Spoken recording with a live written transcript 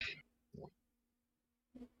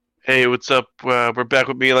Hey, what's up? We're back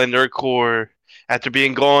with me and Nerdcore after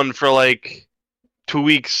being gone for like 2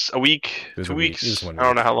 weeks, a week, It was two a week. It was weeks. one I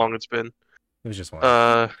don't know week. how long it's been. It was just one.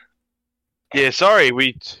 Uh, yeah, sorry.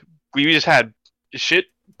 We just had shit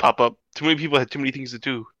pop up. Too many people had too many things to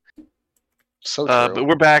do. So But true.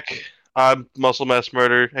 we're back. I'm Muscle Mass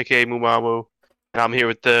Murder, aka Mumamu, and I'm here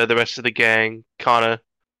with the rest of the gang: Kana,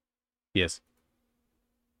 Yes.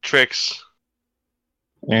 Trix,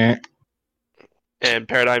 Yeah. and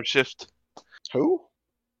Paradigm Shift. Who?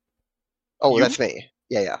 Oh, You, that's me.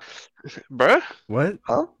 Yeah. bruh. What?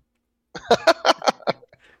 Huh? Did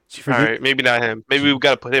you All forget? right, maybe not him. Maybe we've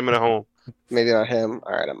got to put him in a home. Maybe not him.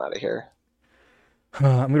 All right, I'm out of here.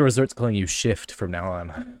 I'm gonna resort to calling you Shift from now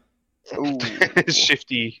on. Ooh,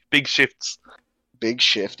 Shifty, big shifts. big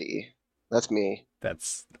shifty. That's me. That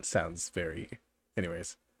sounds very.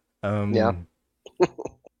 Anyways. Yeah.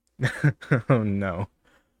 Oh no.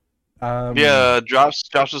 Yeah, drops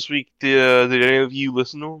this week. Did any of you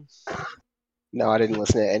listen to them? No, I didn't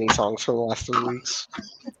listen to any songs for the last 3 weeks.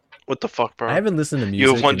 What the fuck, bro? I haven't listened to You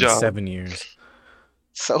have music one in job. 7 years.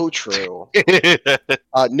 So true.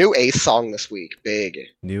 New Ace song this week. Big.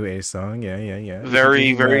 New A song, yeah.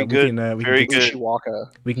 Very, very good. Very Get, good. Chihuahua.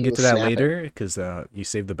 we can He get to was that snapping. later because you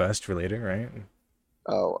saved the best for later, right?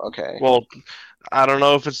 Oh, okay. Well, I don't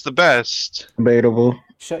know if it's the best. Debatable.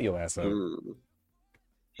 Shut your ass up.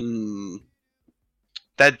 Hmm.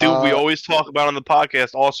 That dude we always talk about on the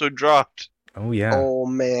podcast also dropped. Oh yeah. Oh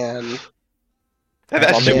man. And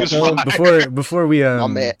that My shit man, was so fire. Before we My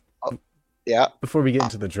man. Oh, yeah, before we get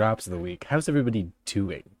into the drops of the week, how's everybody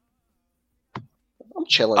doing? I'm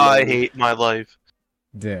chilling. I man. hate my life.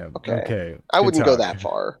 Damn. Okay. Okay. I good wouldn't go talk. that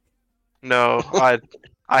far. No,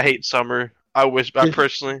 I hate summer. I wish, me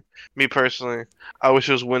personally, I wish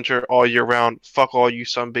it was winter all year round. Fuck all you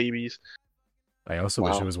sun babies. I also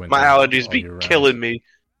wish Wow. it was winter. My allergies all be year round. killing me.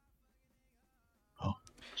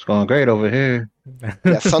 It's going great over here.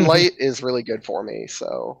 Yeah, sunlight is really good for me.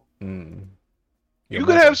 So Mm. You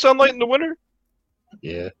could have sunlight in the winter.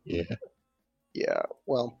 Yeah. yeah.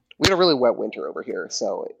 Well, we had a really wet winter over here,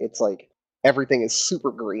 so it's like everything is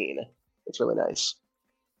super green. It's really nice.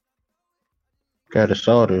 Got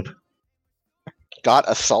assaulted. Got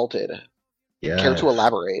assaulted. Yeah. Care to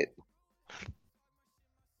elaborate?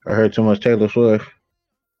 I heard too much Taylor Swift.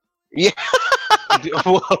 Yeah,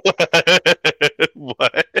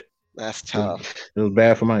 What? that's tough. It was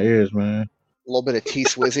bad for my ears, man. A little bit of T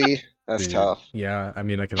Swizzy. That's Dude, tough. Yeah, I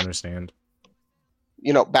mean, I can understand.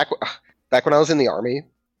 You know, back when I was in the army,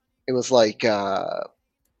 it was like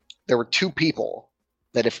there were two people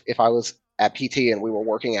that if I was at PT and we were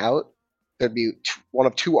working out, there'd be one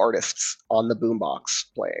of two artists on the boombox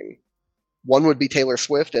playing. One would be Taylor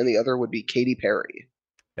Swift, and the other would be Katy Perry.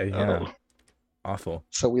 Yeah, Oh. awful.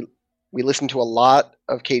 So we listened to a lot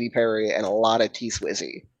of Katy Perry and a lot of T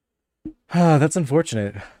Swizzy. That's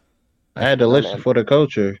unfortunate I had to Oh, listen man. for the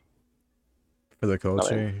culture. for the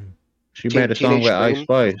culture. She made a song Teenage with Ice Dream,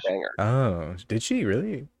 Spice. banger. Oh, did she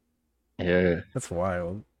really? Yeah. That's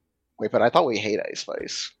wild. Wait, but I thought we hate Ice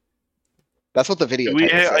Spice. That's what the video Do we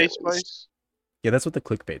title hate said. Ice Spice? Yeah, that's what the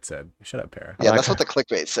clickbait said. Shut up, Para. Yeah, I like that's what the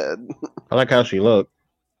clickbait said. I like how she looked.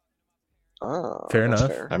 Oh, Fair that's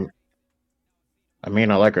enough. fair. I mean,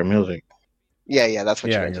 I like her music. Yeah, that's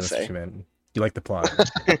what Yeah, you meant to that's say. what you meant. You like the plot.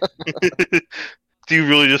 Dude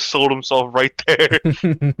really just sold himself right there.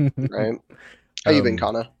 Right? How you been,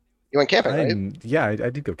 Kana? You went camping, right? Yeah, I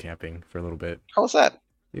did go camping for a little bit. How was that?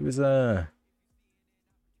 It was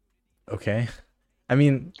okay. I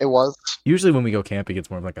mean, It was. usually when we go camping, it's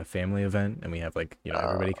more of like a family event, and we have like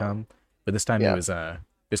everybody come. But this time yeah. it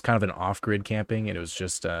was kind of an off-grid camping, and it was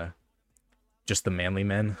just the manly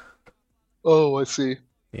men. Oh, I see.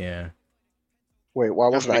 Yeah. Wait, why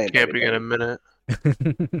I've wasn't I been camping in a invited?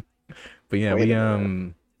 minute. But yeah, Wait we a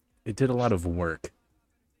minute. it did a lot of work.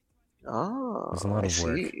 Oh, It was a lot I of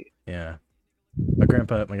work. see. Yeah. My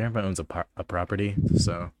grandpa owns a property,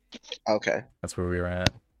 so Okay, that's where we were at.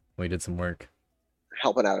 We did some work.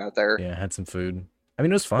 helping out there. Yeah, had some food. I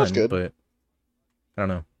mean, it was fun, That's good. but I don't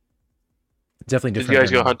know. Definitely Did different. you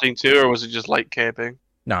guys go than- hunting too, or was it just light camping?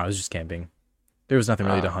 No, I was just camping. There was nothing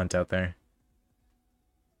really to hunt out there.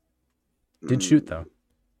 Did shoot though.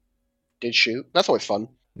 Did shoot. That's always fun.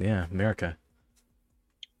 Yeah, America.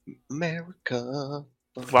 America.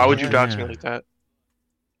 Why would you dox me Yeah. like that?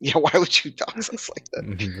 Yeah, why would you dox us like that?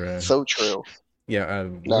 Bruh. So true. Yeah,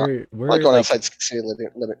 No, we're I like going like, outside city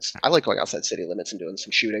limits. I like going outside city limits and doing some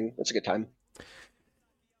shooting. It's a good time.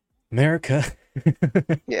 America.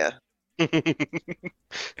 Yeah.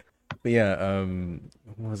 But yeah,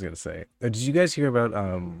 what was I gonna say? Did you guys hear about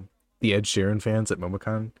the Ed Sheeran fans at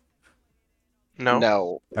momocon? No.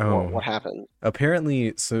 No. Oh. What happened?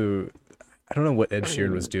 Apparently, so I don't know what Ed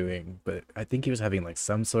Sheeran was doing, but I think he was having like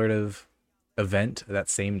some sort of event that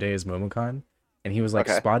same day as momocon, and he was like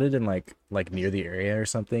Okay. spotted in like near the area or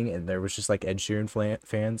something, and there was just like Ed Sheeran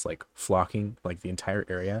fans like flocking like the entire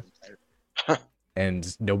area,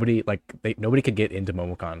 and nobody could get into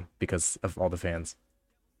momocon because of all the fans.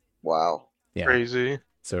 Wow. Yeah. Crazy.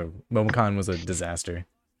 So momocon was a disaster.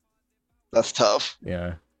 That's tough.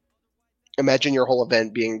 Yeah. Imagine your whole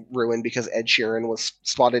event being ruined because Ed Sheeran was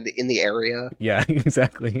spotted in the area. Yeah,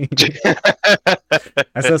 exactly.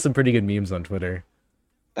 I saw some pretty good memes on Twitter.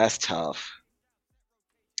 That's tough.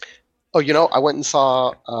 Oh, I went and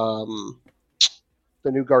saw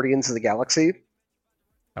the new Guardians of the Galaxy.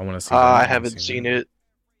 I want to see. I haven't seen it.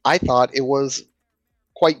 I thought it was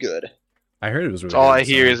quite good. I heard it was really. All good, I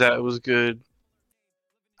hear is that it was good.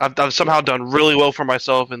 I've somehow done really well for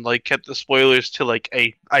myself and like kept the spoilers to like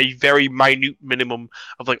a very minute minimum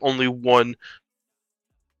of like only one.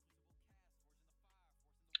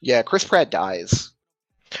 Yeah, Chris Pratt dies.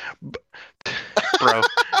 Bro.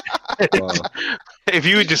 Wow. If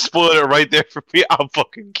you would just spoil it right there for me, I'll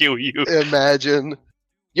fucking kill you. Imagine.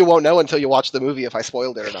 You won't know until you watch the movie if I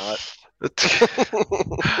spoiled it or not.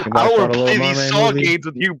 I don't want to play these Saw games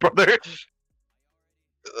with you, brother.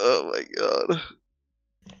 Oh my god.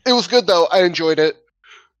 It was good though. I enjoyed it.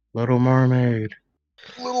 Little Mermaid.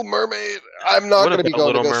 Little Mermaid. I'm not going to be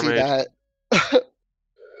going to go see that.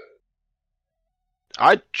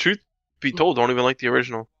 I, truth be told, don't even like the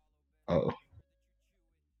original. Oh.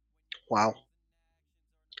 Wow.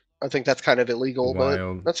 I think that's kind of illegal,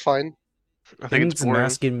 Wild. but that's fine. I think it's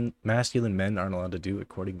boring. masculine men aren't allowed to do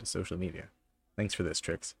according to social media. Thanks for this,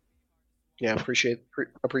 Trix. Yeah, appreciate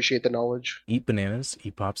the knowledge. Eat bananas,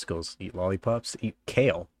 eat popsicles, eat lollipops, eat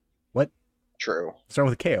kale. What? True. What's wrong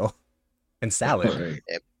with kale? And salad.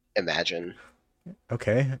 Right. Imagine.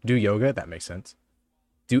 Okay. Do yoga, that makes sense.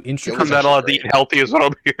 Do intricate I'm not allowed to eat healthy is what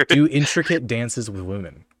I'm hearing. do intricate dances with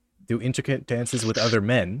women. Do intricate dances with other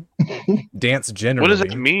men. Dance generally. What does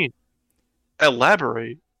that mean?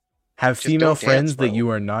 Elaborate. Have Just female don't dance, friends that bro. you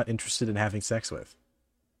are not interested in having sex with.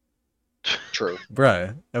 True.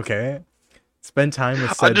 Bruh, okay. Spend time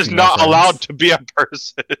with said I'm just female not friends. allowed to be a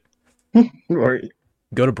person. Right.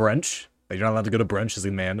 Go to brunch. You're not allowed to go to brunch as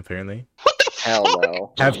a man, apparently. What the Hell fuck?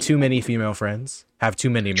 no. Have too many female friends. Have too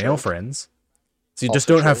many male True. friends. So you Also just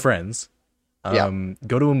don't have true. friends. Yeah.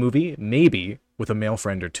 Go to a movie, maybe, with a male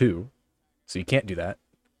friend or two. So you can't do that.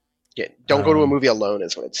 Yeah, don't go to a Um, movie alone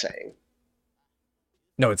is what it's saying.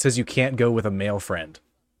 No, it says you can't go with a male friend.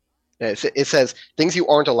 Yeah, it says things you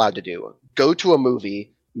aren't allowed to do. Go to a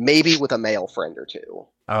movie, maybe with a male friend or two.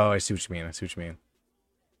 Oh, I see what you mean.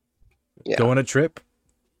 Yeah. Go on a trip.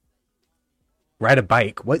 Ride a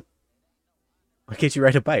bike. What? Why can't you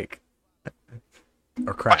ride a bike? Or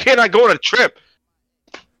Why cry? can't I go on a trip?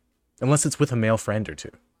 Unless it's with a male friend or two.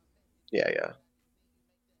 Yeah.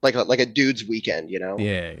 Like a dude's weekend,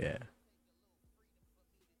 Yeah.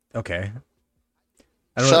 Okay.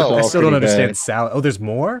 I So- I still don't Pretty understand bad. salad. Oh, there's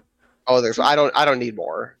more? Oh, I don't need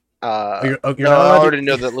more. You're No, not I allowed already to,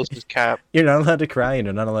 know that list is cap. you're not allowed to cry and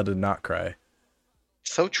you're not allowed to not cry.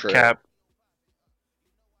 So true. Cap.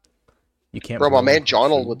 You can't. Bro, my blow man on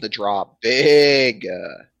Jonald food. with the drop. Big.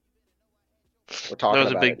 We're talking That was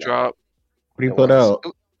a about big it now. drop. What do you It put was. out?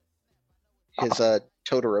 His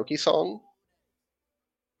Todoroki song.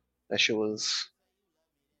 That shit was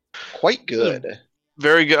quite good.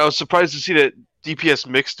 Very good. I was surprised to see that DPS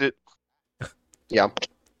mixed it. Yeah.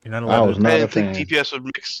 You're not I allowed was to. not I a didn't think fan. DPS would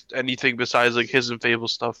mix anything besides like his and Fable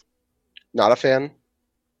stuff. Not a fan.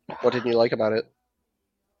 What didn't you like about it?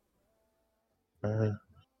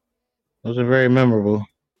 Wasn't very memorable.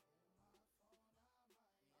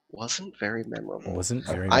 Wasn't very memorable. Wasn't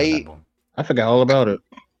very I- memorable. I forgot all about it.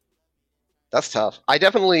 That's tough. I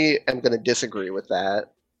definitely am going to disagree with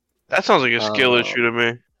that. That sounds like a skill Oh. issue to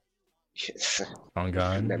me. It's On a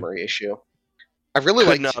God. memory issue. I really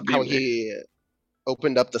Could liked not be how me. he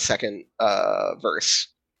opened up the second verse,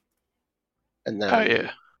 and then Oh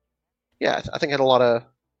yeah. yeah, I think it had a lot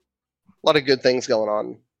of good things going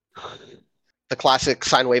on. The classic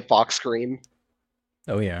sine wave Fox scream.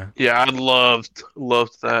 Oh yeah. Yeah, I loved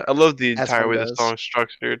that. I loved the As entire one way the does. song's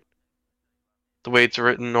structured. The way it's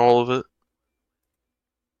written, all of it.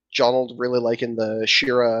 Jonald really liking the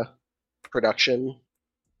Sheeran production.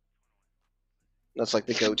 That's like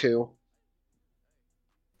the go-to.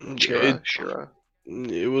 It, Sheeran.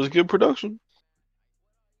 it was good production.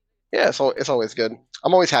 Yeah, it's always good.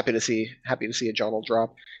 I'm always happy to see a Jonald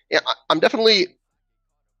drop. Yeah, I'm definitely.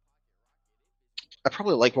 I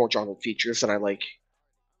probably like more Jonald features than I like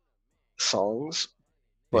songs,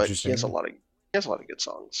 but he has a Interesting. lot of has a lot of good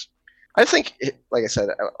songs. I think, like I said,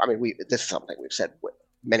 I mean, this is something we've said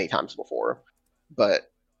many times before,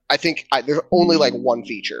 but I think there's only like one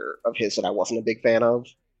feature of his that I wasn't a big fan of,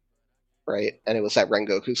 right? And it was that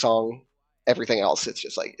Rengoku song. Everything else, it's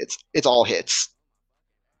just like it's all hits.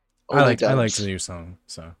 Only I liked dubs. the new song,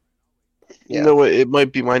 so Yeah. You know what? It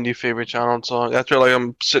might be my new favorite channel song. After like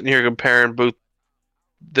I'm sitting here comparing both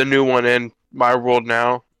the new one and My World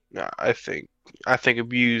Now. I think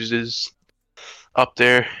Abused is up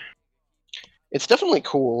there. It's definitely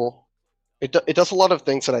cool. It does a lot of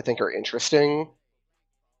things that I think are interesting.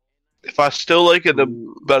 If I still like it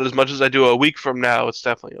about as much as I do a week from now, it's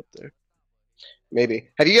definitely up there. Maybe.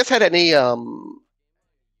 Have you guys had any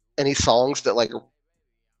songs that like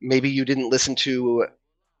maybe you didn't listen to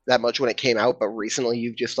that much when it came out, but recently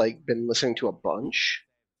you've just like been listening to a bunch?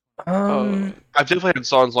 I've definitely had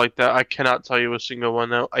songs like that. I cannot tell you a single one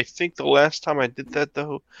though. I think the last time I did that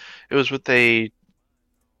though, it was with a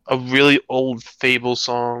really old Fable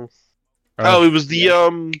song. Oh, it was the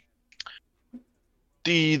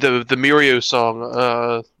the Mirio song.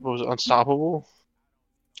 What was it? Unstoppable.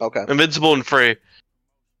 Okay. Invincible and Free.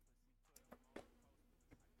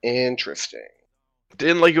 Interesting.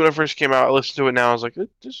 Didn't like it when it first came out. I listened to it now. I was like,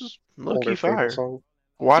 this is low-key Older Fable fire. song.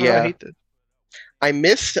 Why did I Yeah. hate this? I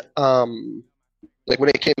missed like when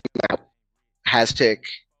it came out, Hastic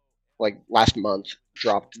like last month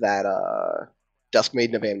dropped that Dusk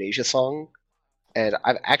Maiden of Amnesia song, and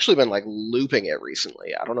I've actually been like looping it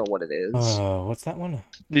recently. I don't know what it is. what's that one?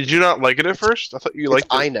 Did you not like it at first? I thought you liked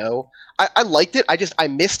it. I know. I liked it. I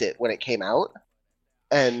missed it when it came out,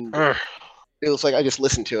 and it was like I just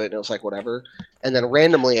listened to it and it was like whatever. And then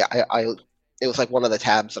randomly, it was like one of the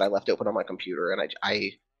tabs that I left open on my computer, and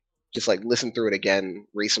I just like listened through it again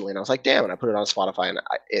recently, and I was like, damn! And I put it on Spotify, and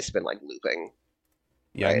it's been like looping.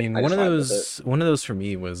 Yeah, Right? I mean I one of just vibe with those for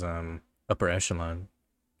me was Upper Echelon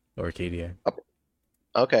or Arcadia,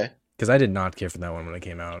 Okay. because I did not care for that one when it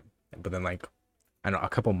came out, but then like I don't know, a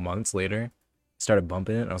couple months later, started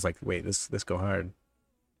bumping it, and I was like, wait, this go hard.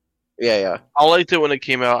 Yeah. I liked it when it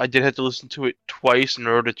came out. I did have to listen to it twice in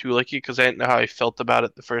order to like it because I didn't know how I felt about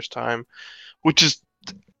it the first time, which is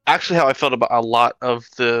actually how I felt about a lot of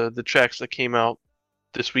the tracks that came out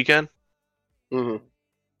this weekend. hmm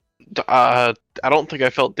I don't think I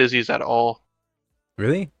felt Dizzy's at all.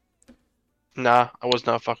 Really? Nah, I was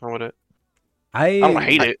not fucking with it. I I don't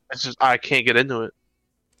hate it. It's just I can't get into it.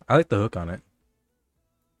 I like the hook on it.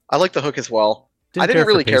 I like the hook as well. I didn't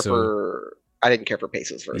really care for. I didn't care for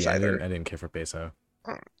Peso's verse either. I didn't care for Peso,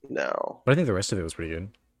 No. but I think the rest of it was pretty good.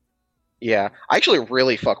 Yeah, I actually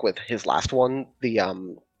really fuck with his last one, the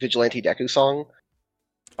Vigilante Deku song.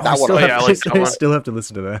 I one- still, oh, have, yeah, I like that one. still have to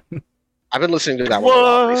listen to that. I've been listening to that one a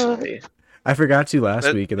lot recently. I forgot to last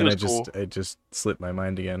That- week, and it then was it just slipped my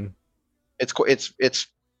mind again. It's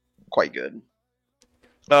quite good.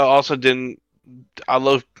 Also, didn't I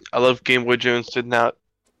love Game Boy Jones did not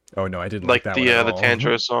Oh no, I didn't like that the one at the all.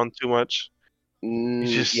 Tanjiro song too much.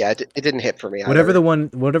 just- Yeah, it didn't hit for me. Whatever either.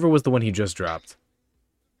 whatever was the one he just dropped.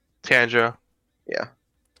 Tanjiro. Yeah.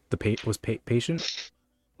 The patient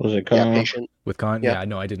Was it Yeah, Con? patient. with Con. Yeah. Yeah,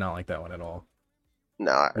 no, I did not like that one at all.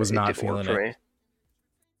 No, Was it not didn't work feeling for it.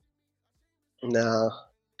 me. No.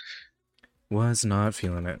 Was not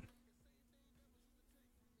feeling it.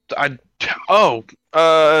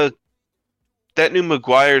 That new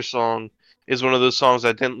Maguire song is one of those songs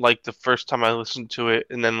I didn't like the first time I listened to it,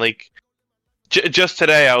 and then like just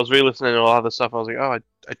today I was re-listening to a lot of the stuff. I was like, oh,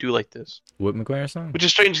 I do like this, What McGuire song? which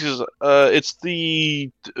is strange because it's the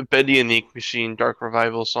Bendy and Ink Machine Dark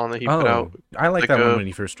Revival song that he put out I like like that a one when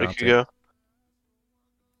he first a dropped week it. ago.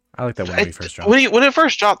 I like that one when he first dropped When it. when it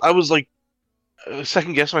first dropped, I was like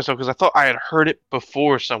second guessing myself because I thought I had heard it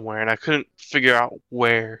before somewhere, and I couldn't figure out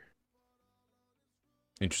where.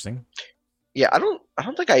 Interesting. Yeah, I don't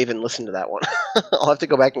think I even listened to that one. I'll have to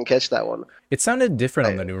go back and catch that one. It sounded different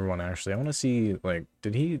on the newer one actually. I want to see like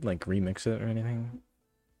did he like remix it or anything?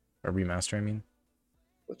 Or remaster, I mean.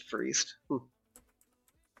 With Freest.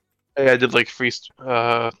 Yeah, I did like Freest.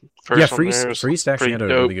 Yeah, Freest actually had a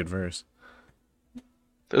really good verse.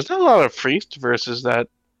 There's not a lot of Freest verses that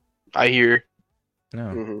I hear. No.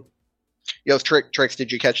 Mm-hmm. Yo, Tricks,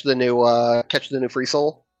 did you catch the new Free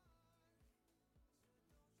Soul?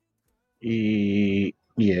 Yeah.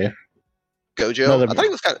 Gojo? I thought he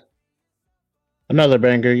was kind of Another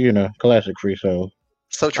banger, classic Free Soul.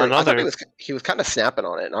 so true. I Another- thought he was kind of snapping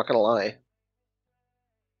on it. Not gonna lie.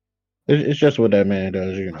 It's just what that man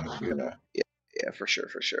does, Yeah, for sure.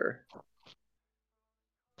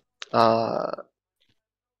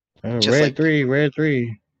 Just Red like- 3, Red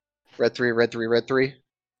 3. Red 3.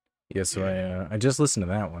 Yeah, so I just listened to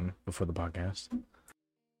that one before the podcast.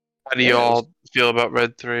 How do y'all feel about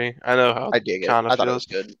Red 3? I know how I dig it. kind I of thought it was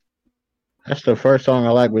feels. good. That's the first song I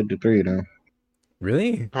like with the three, though.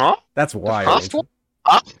 Really? Huh? That's wild. first one?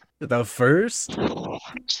 The first?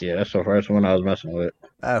 Yeah, that's the first one I was messing with.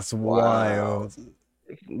 That's Wow. wild.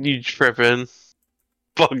 You tripping.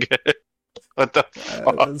 Fuck it. What the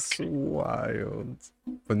fuck? That's wild.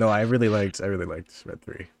 But no, I really liked Red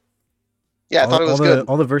 3. Yeah, I thought it was good.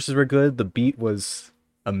 All the verses were good. The beat was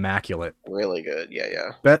immaculate. Really good.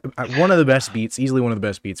 Yeah. One of the best beats, easily one of the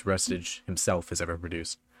best beats Rustage himself has ever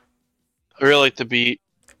produced. I really like the beat.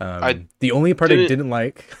 The only part I didn't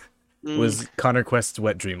like Mm, was Connor Quest's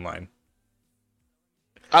Wet Dream line.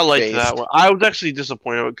 I liked Based. that one. I was actually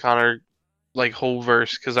disappointed with Connor, like, whole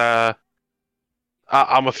verse, because I'm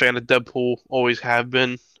a fan of Deadpool, always have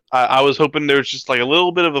been. I was hoping there was just like a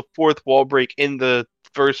little bit of a fourth wall break in the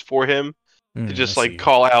verse for him to just I like see.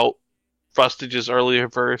 call out Rustage's earlier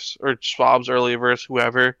verse or Schwab's earlier verse,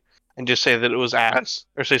 whoever, and just say that it was ass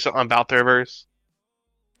or say something about their verse.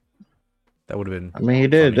 That would have been. I mean, he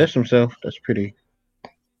did funny. diss himself. That's pretty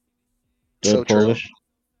So true. Polish.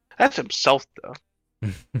 That's himself though.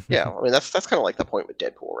 Yeah, I mean that's kind of like the point with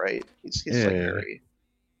Deadpool, right? He's like Yeah.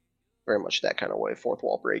 very much that kind of way, fourth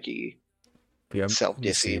wall breaky, Yeah, self let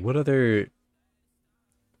me see. dissy. What other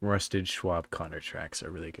Rustage Schwab Connor tracks are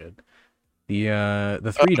really good?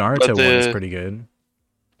 The three Naruto one is pretty good.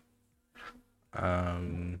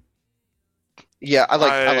 Yeah, I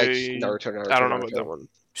like I Naruto. I don't know about that one.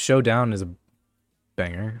 Showdown is a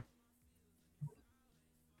banger.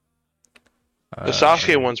 The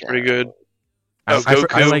Sasuke one's pretty good. I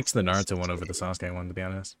Goku. liked the Naruto one over the Sasuke one, to be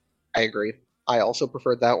honest. I agree. I also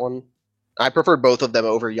preferred that one. I preferred both of them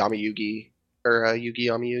over Yami-Yugi or Yugi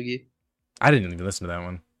Yami-Yugi. I didn't even listen to that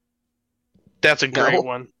one. That's a great No.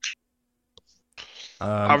 one.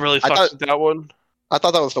 I really I fucked thought- with that one. I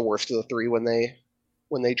thought that was the worst of the three when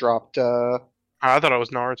they dropped I thought it was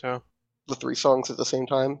Naruto. the three songs at the same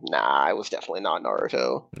time. Nah, it was definitely not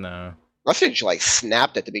Naruto. No. Rustage like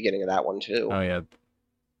snapped at the beginning of that one too. Oh yeah.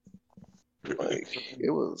 Like it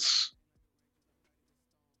was.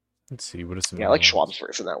 Let's see. What is some? Yeah, I like Schwab's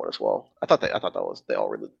verse in that one as well. I thought they all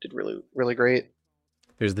really did really great.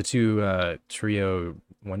 There's the two trio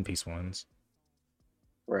One Piece ones.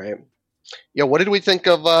 Right. Yo, what did we think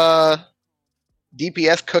of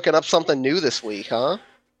DPS cooking up something new this week, huh?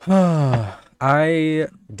 I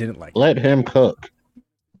didn't like it. Let him cook.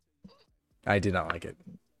 I did not like it.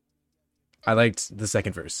 I liked the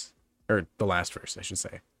second verse. Or the last verse, I should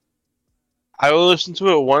say. I listened to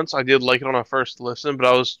it once. I did like it on a first listen, but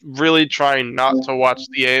I was really trying not to watch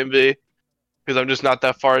the AMV because I'm just not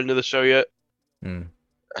that far into the show yet.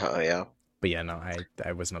 Oh yeah. But yeah, no,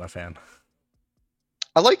 I was not a fan.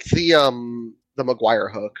 I like the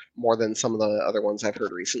McGuire hook more than some of the other ones I've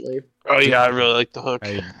heard recently. Oh yeah, I really like the hook.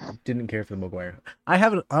 I didn't care for the McGuire.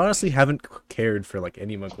 I honestly haven't cared for like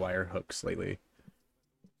any McGuire hooks lately.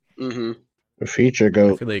 Mm-hmm. The feature I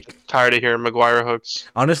goat. feel like Tired of hearing McGuire hooks.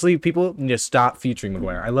 honestly, people need to stop featuring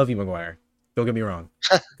McGuire. I love you, McGuire. Don't get me wrong.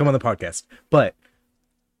 Come on the podcast. But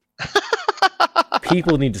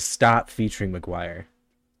people need to stop featuring McGuire.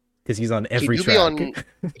 Because he's on every track.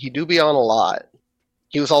 He do be on a lot.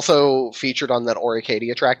 He was also featured on that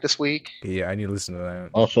Oricadia track this week. Yeah, I need to listen to that.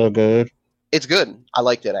 Also good. It's good. I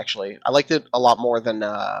liked it actually. I liked it a lot more than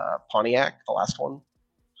Pontiac, the last one.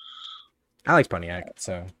 I like Pontiac,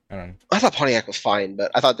 so I don't know. I thought Pontiac was fine,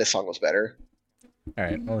 but I thought this song was better.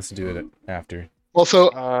 Alright, I'll listen to it after. Also,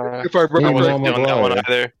 I if I remember wasn't Hey, feeling that one McGuire.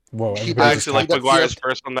 either. Whoa, He I does- actually like he does- McGuire's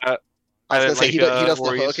verse on that. I was I gonna say didn't he does the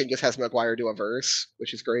Warriors. hook and just has McGuire do a verse,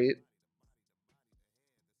 which is great.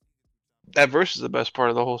 That verse is the best part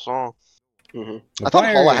of the whole song. I thought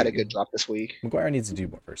Holla had a good drop this week. McGuire needs to do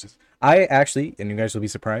more verses. I actually, and you guys will be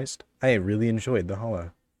surprised, I really enjoyed the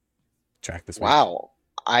Holla track this week. Wow,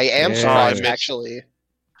 I am Yeah. surprised I actually.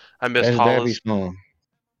 I miss That's Hollis. Debbie's song.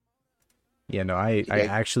 Yeah, no, I Yeah.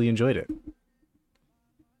 actually enjoyed it.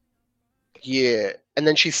 Yeah, and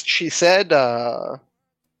then she said that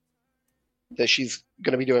she's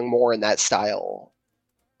going to be doing more in that style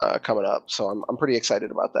coming up. So I'm pretty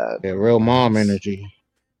excited about that. Yeah, real mom energy.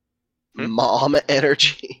 Mom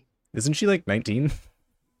energy. Isn't she like 19?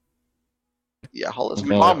 Yeah, Holla's Okay.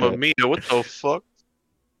 Mamma mia, what the fuck?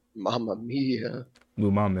 Mamma mia.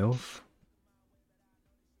 Mama Milf?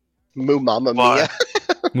 Moo Mamma Why? mia.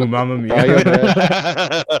 Moo Mama Try your Mia.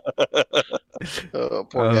 best. Oh,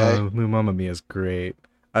 poor guy. Moo Mama Mia is great.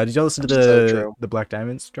 Did y'all listen to So true. the Black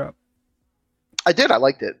Diamonds drop? I did. I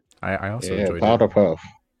liked it. I also Yeah, enjoyed powder it. puff.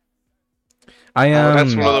 I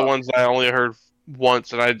That's one of the Uh, ones that I only heard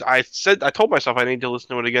once, and I told myself I need to listen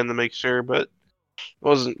to it again to make sure, but I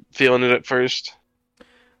wasn't feeling it at first.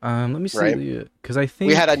 Let me see, Right. because I think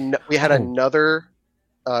we had another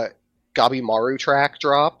Gabi Maru track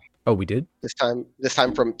drop. Oh, we did. This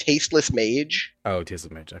time from Tasteless Mage. Oh,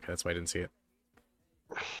 Tasteless Mage. Okay, that's why I didn't see it.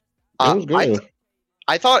 It was good.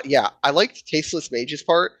 I thought, yeah, I liked Tasteless Mage's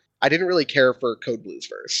part. I didn't really care for Code Blue's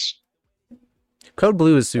verse. Code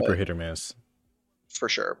Blue is super hit or miss. For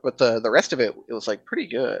sure. But the rest of it was like pretty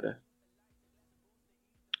good.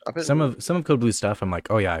 Some of Code Blue's stuff, I'm like,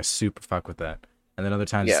 oh yeah, I super fuck with that. And then other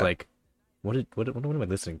times it's like, what am I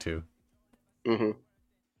listening to? Mm-hmm.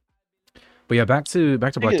 But yeah, back to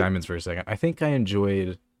Black Diamonds for a second. I think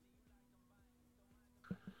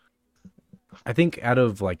out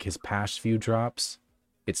of like his past few drops,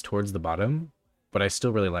 it's towards the bottom, but I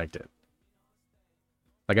still really liked it.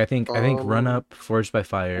 Like I think Run Up, Forged by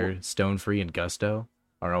Fire, Stone Free, and Gusto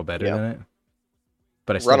are all better than it.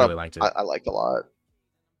 But I still really liked it. I liked a lot.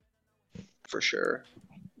 For sure.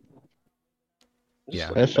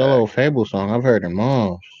 Yeah. That solo Fable song, I've heard in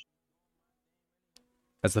months.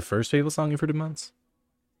 That's the first Fable song you've heard in months?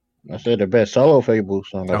 I said the best solo Fable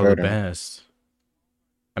song I've heard the in. best.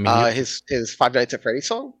 I mean, his Five Nights at Freddy's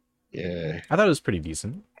song? Yeah. I thought it was pretty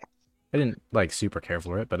decent. I didn't like super care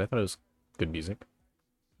for it, but I thought it was good music.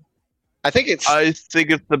 I think it's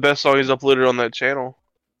the best song he's uploaded on that channel.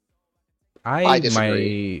 I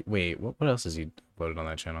disagree. Wait, what else has he uploaded on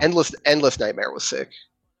that channel? Endless Nightmare was sick.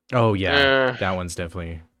 Oh yeah, that one's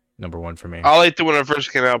definitely number one for me. I liked it when it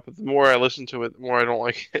first came out, but the more I listen to it, the more I don't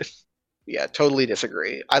like it. Yeah, totally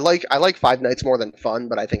disagree. I like Five Nights more than Fun,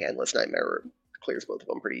 but I think Endless Nightmare clears both of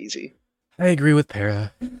them pretty easy. I agree with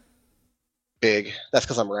Para. Big. That's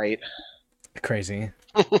because I'm right. Crazy.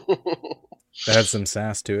 That had some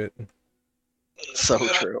sass to it. So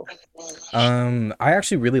true. I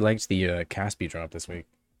actually really liked the Caspi drop this week.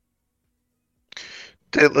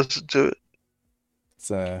 Didn't listen to it.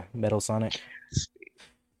 It's Metal Sonic.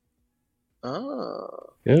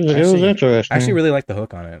 Oh. It was interesting. I actually really like the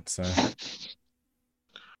hook on it. So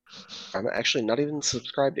I'm actually not even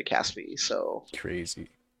subscribed to Caspi, so crazy.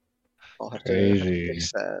 I'll have to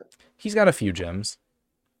fix that. He's got a few gems.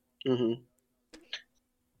 Mm-hmm.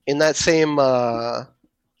 In that same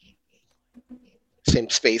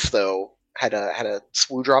space, though, had a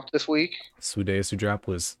SWU drop this week. SWU drop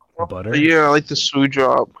was butter. Yeah, I like the SWU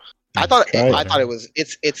drop. I thought it was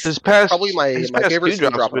it's probably my favorite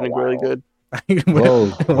SWU drop in a while. Really good.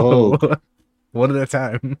 Whoa. One at a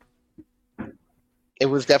time. It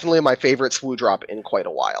was definitely my favorite SWU drop in quite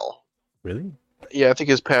a while. Really? Yeah, I think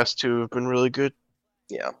his past two have been really good.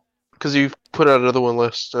 Yeah. Because you put out another one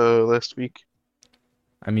last week.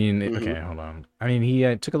 I mean, okay, hold on. I mean, he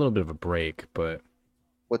took a little bit of a break, but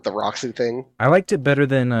with the Roxu thing, I liked it better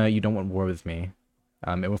than You Don't Want War with Me.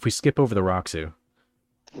 And if we skip over the Roxu,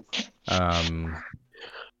 Night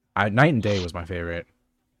and Day was my favorite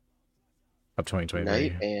of 2023.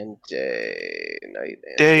 Night and Day.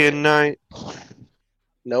 Day and Night.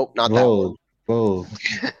 Nope, not that one. Whoa.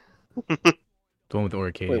 The one with the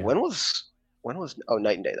Orchid. Wait, when was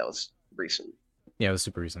Night and Day? That was recent. Yeah, it was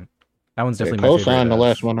super recent. That one's definitely my favorite. The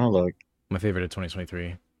last one I like. My favorite of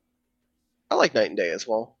 2023. I like Night and Day as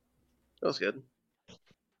well. That was good.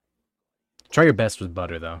 Try Your Best with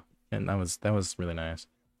Butter though, and that was really nice.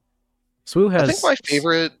 SWU has. I think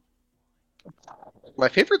my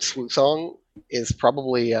favorite SWU song is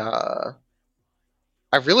probably I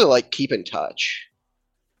really like Keep in Touch.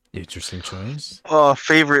 Interesting choice. Oh,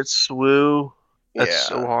 favorite SWU. That's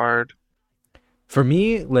so hard. For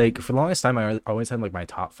me, like for the longest time, I always had like my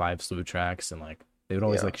top 5 SWU tracks, and like they would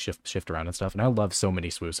always like shift around and stuff. And I love so many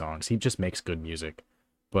SWU songs. He just makes good music,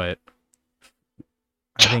 but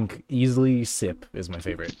I think easily Sip is my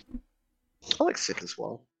favorite. I like Sip as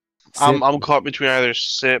well. I'm caught between either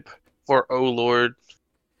Sip or Oh Lord.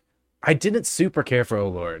 I didn't super care for Oh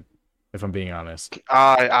Lord, if I'm being honest.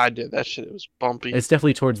 I did that shit. It was bumpy. It's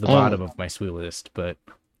definitely towards the bottom of my SWU list, but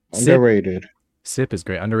underrated. Sip is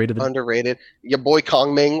great. Underrated. Underrated. Your boy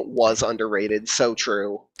Kong Ming was underrated. So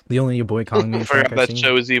true. The only Your Boy Kong Ming. I forgot that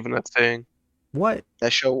show is even a thing. What?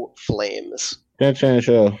 That show flames. That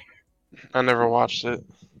show. I never watched it.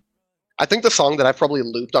 I think the song that I've probably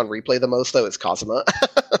looped on replay the most though is Kazuma.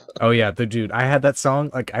 Oh yeah, dude. I had that song.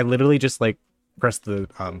 Like I literally just like pressed the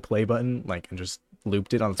play button like and just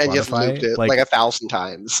looped it on Spotify. And just looped it like 1,000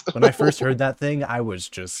 times. When I first heard that thing, I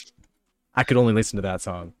could only listen to that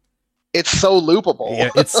song. It's so loopable. Yeah,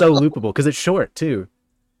 it's so loopable because it's short too.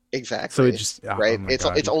 Exactly. So it just right.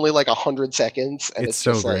 It's only like 100 seconds, and it's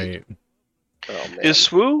so just great. Like, oh man. Is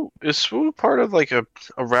SWU part of like a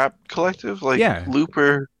rap collective? Like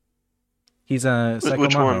Looper? He's Psycho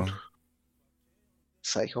Which one? Maho.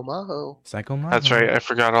 Psycho Maho. Psycho Maho. That's right. I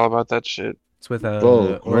forgot all about that shit. It's with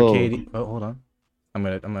Whoa, Orchid. Oh, hold on. I'm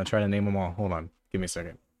gonna try to name them all. Hold on. Give me a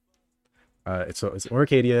second. It's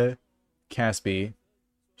Orcadia, Caspi,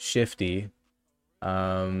 Shifty,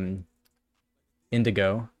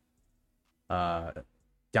 Indigo,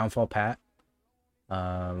 Downfall Pat,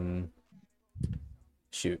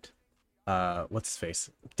 shoot. What's his face?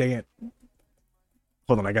 Dang it.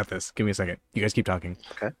 Hold on, I got this. Give me a second. You guys keep talking.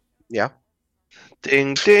 Okay. Yeah.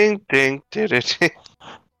 Ding, ding, ding, did it.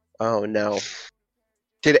 Oh no.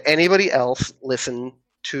 Did anybody else listen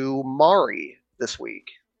to Mari this week?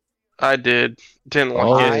 I did. Didn't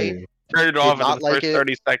Oh, like I it. Turned it off in not the like first it.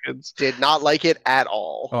 30 seconds. Did not like it at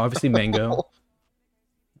all. Oh, obviously Mango.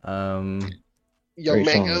 Young great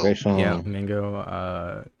Mango. song, great song. Yeah,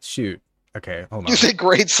 Mango. Shoot. Okay, hold on. You said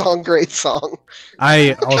great song, great song.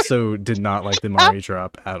 I also did not like the Mari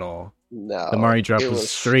drop at all. No. The Mari drop it was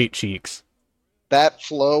straight cheeks. That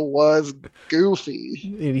flow was goofy.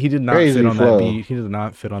 He did not Crazy fit on flow. that beat. He did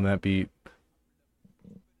not fit on that beat.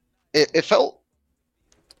 It felt.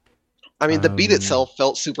 I mean, the beat Um, itself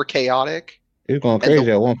felt super chaotic. He was going And crazy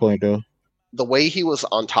the- at one point though. The way he was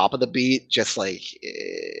on top of the beat, just like,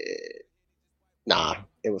 nah,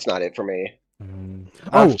 it was not it for me.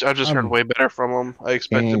 I've just heard way better from him. I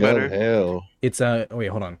expected King better. of hell. It's wait,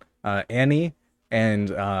 hold on. Annie and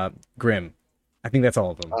Grim. I think that's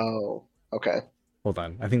all of them. Oh, okay. Hold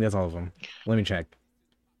on. I think that's all of them. Let me check.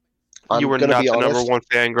 I'm You were gonna not be the honest. number one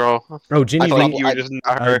fan, girl. Oh, I Ginny's think you were just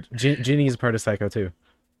not her. Ginny is part of Psycho too.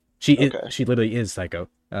 She Okay. she literally is Psycho.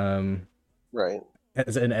 Right,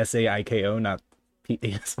 As an SAIKO, not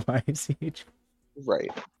PASYCH. right.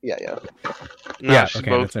 Yeah. Nah, Yeah, she's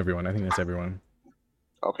okay, both. that's everyone. I think that's everyone.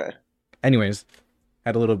 Okay. Anyways,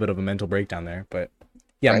 had a little bit of a mental breakdown there, but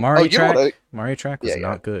yeah, Right. Mari Oh, you know track. what Mari track was Yeah,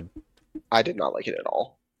 not good. I did not like it at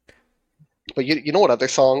all. But you know what other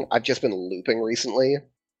song I've just been looping recently?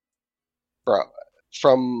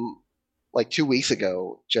 From like 2 weeks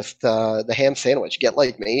ago, just the ham sandwich. Get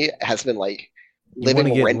Like Me has been like You wanna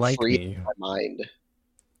living get rent like free me? in my mind.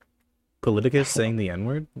 Politicus saying the N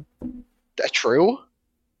word? That true?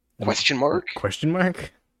 Question mark? Question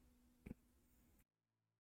mark?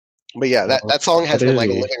 But yeah, that song has What been is like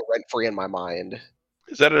he? living rent free in my mind.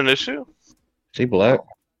 Is that an issue? Is he black?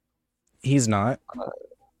 He's not,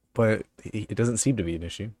 but it doesn't seem to be an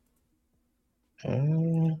issue.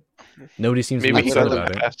 Nobody seems to Maybe be he upset got about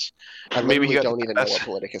the it. pass. I Maybe he literally got don't the even know pass. what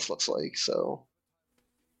Politicus looks like, so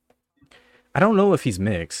I don't know if he's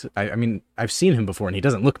mixed. I mean, I've seen him before, and he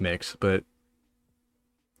doesn't look mixed, but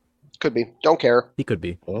could be. Don't care. he could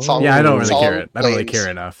be. Song- Yeah, I don't really Song care. I don't really claims. care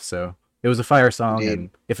enough. So it was a fire song, Indeed. and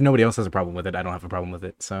if nobody else has a problem with it, I don't have a problem with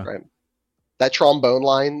it. So Right. That trombone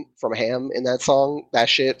line from Ham in that song, that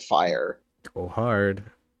shit, fire. go hard.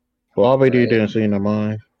 Well, I bet he Right. didn't see no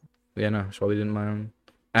mind. Yeah, no, Charlie didn't mind.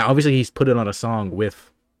 And obviously, he's put it on a song with,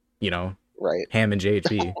 Right, Ham and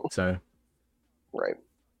JHB. So right.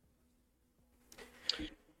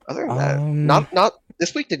 Other than that, Um, not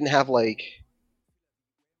this week didn't have like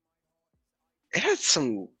it had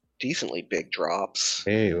some decently big drops.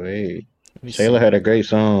 Hey, wait. let me Sailor see. had a great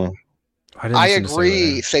song. didn't I listen to Sailor.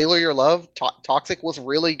 agree. Sailor Your Love, Toxic was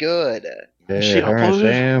really good. Yeah, She her and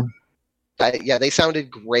uploaded? Sam. Yeah, they sounded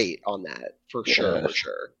great on that for sure. Yeah. For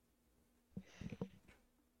sure.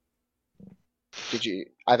 Did you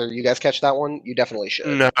either you guys catch that one? You definitely should.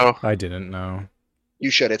 No. I didn't know. You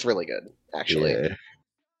should. It's really good, actually. Yeah.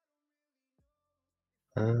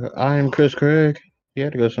 I am Chris Craig. He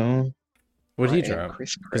had a good song. What did he I am drop?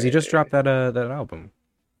 Chris Because he just Craig. dropped that album.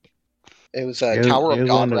 It was It was- Tower it of was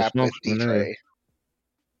God one of the rap with songs from there. D-Trey.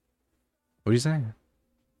 What did you say?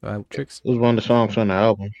 Tricks? It was one of the songs on the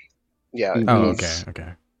album. Yeah. Oh, it Oh, was,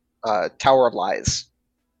 okay. Tower of Lies.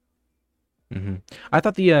 hmm I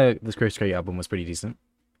thought the Chris Craig album was pretty decent.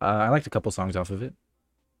 I liked a couple songs off of it.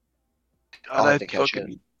 I'll God, have to catch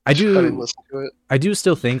fucking- it. I I didn't do. listen to it. I do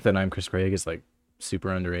still think that I'm Chris Craig is like super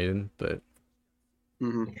underrated, but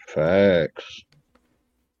Facts.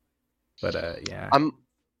 yeah.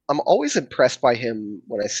 I'm always impressed by him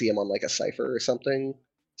when I see him on like a cipher or something.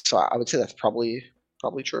 So I would say that's probably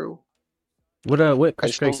What true. Chris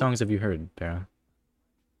just Craig don't- songs have you heard, Dara?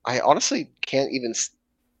 I honestly can't even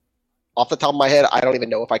off the top of my head. I don't even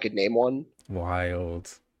know if I could name one.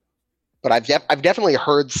 Wild. But I've definitely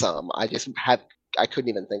heard some. I couldn't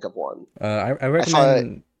even think of one. I saw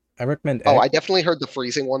recommend. I recommend. Oh, I definitely heard the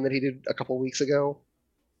freezing one that he did a couple weeks ago.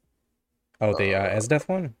 Oh, the As Death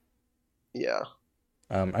one. Yeah.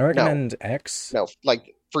 I recommend X. No,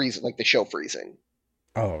 like freeze, like the show freezing.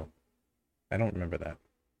 Oh, I don't remember that.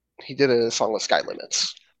 He did a song with Sky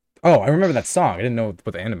Limits. Oh, I remember that song. I didn't know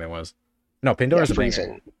what the anime was. No, Pandora's a banger.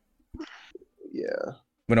 Freezing. Yeah.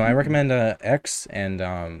 But no, I recommend X and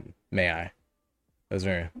May I. Those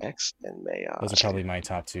are X and May I. probably my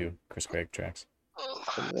top 2 Chris Craig tracks.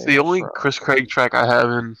 The only Chris Craig track I have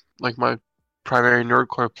in like my primary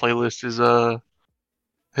nerdcore playlist is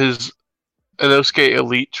his Inosuke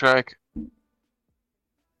Elite track.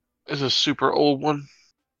 It's a super old one.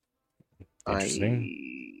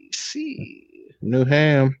 Interesting. I see. New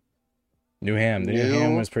ham. New Ham. The New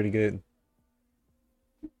Ham was pretty good.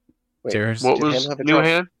 Wait, Terrors. What Did Ham was have a New track?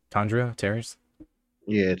 Hand? Tundra. Terrors.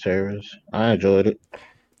 Yeah, Terrors. I enjoyed it.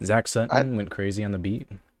 Zach Sutton went crazy on the beat.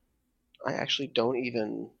 I actually don't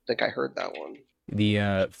even think I heard that one.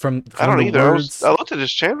 The from I don't the either. words I looked at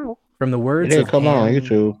his channel. from the It words didn't of come out on Ham-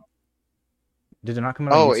 YouTube. Did it not come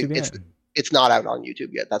out Oh, on YouTube yet? It's not out on YouTube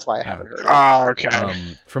yet. That's why I haven't heard it. Ah,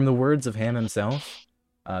 okay. From the words of Ham himself,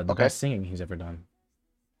 the Okay. best singing he's ever done.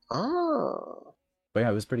 Oh. But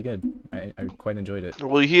yeah, it was pretty good. I quite enjoyed it.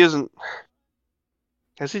 Well, he isn't.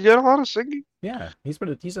 Has he done a lot of singing? Yeah, he's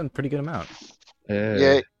done a pretty good amount.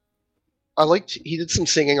 Yeah. I liked he did some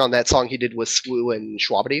singing on that song he did with Swoo and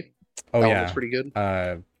Schwabity. Oh That one yeah, was pretty good.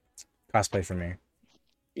 cosplay for me.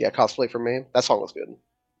 Yeah, Cosplay for Me. That song was good.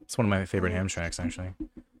 It's one of my favorite Ham tracks actually.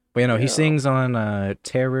 But he Yeah. sings on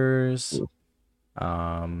Terrors.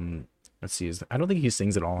 Let's see, I don't think he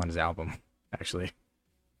sings at all on his album. Actually,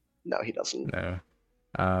 No, he doesn't. no.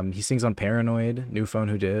 He sings on Paranoid, New Phone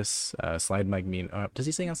Who Dis, Slide Mike Mean. Does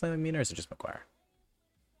he sing on Slide Mike Mean or is it just McGuire?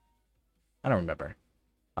 I don't remember.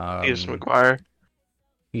 He's McGuire.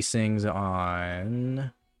 He sings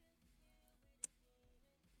on.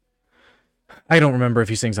 I don't remember if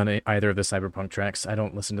he sings on either of the Cyberpunk tracks. I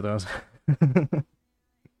don't listen to those.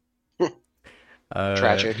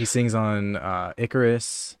 Tragic. He sings on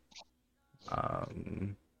Icarus,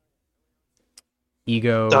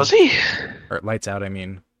 Ego. Does he? Or Lights Out, I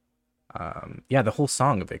mean. Yeah, the whole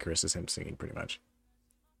song of Icarus is him singing pretty much.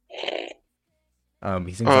 He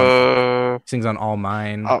sings on All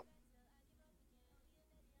Mine.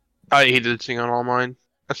 He did sing on All Mine.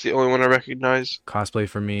 That's the only one I recognize. Cosplay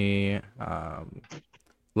for Me.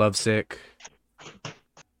 Lovesick.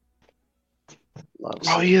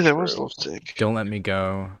 Oh yeah, there was Lovesick. Don't Let Me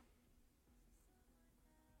Go.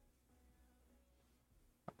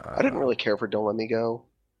 I didn't really care for Don't Let Me Go.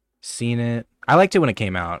 Seen It. I liked it when it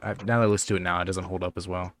came out. Now that I listen to it now, it doesn't hold up as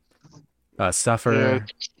well. Suffer.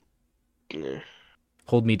 Yeah.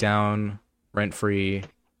 Hold Me Down. Rent Free.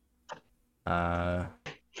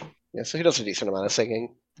 Yeah, so he does a decent amount of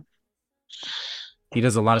singing. He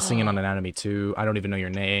does a lot of singing on Anatomy too. I Don't Even Know Your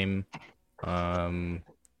Name.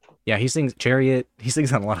 Yeah, he sings Chariot. He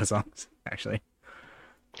sings on a lot of songs, actually.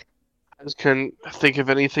 I just couldn't think of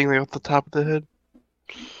anything like off the top of the head.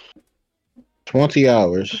 20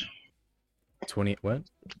 hours. 20 what?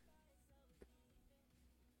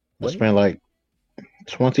 I spent like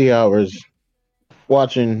 20 hours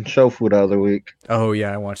watching Shofu the other week. Oh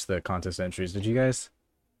yeah, I watched the contest entries. Did you guys?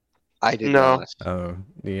 I did No. not. Oh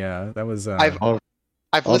yeah, that was. I've All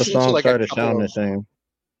the listened to songs like a started couple sounding of, the same.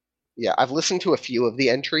 yeah, I've listened to a few of the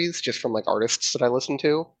entries just from like artists that I listen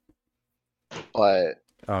to. But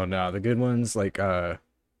Oh no, the good ones like AI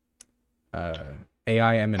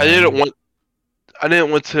Eminem. I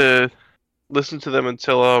didn't want to listen to them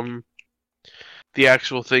until the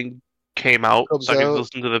actual thing came out, Comes so I could out.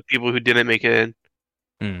 listen to the people who didn't make it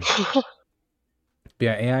in.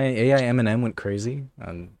 Yeah, AI Eminem went crazy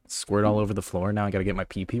and squirt all over the floor. Now I gotta get my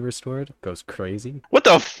PP restored. Goes crazy. What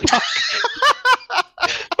the fuck?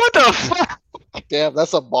 What the fuck? damn,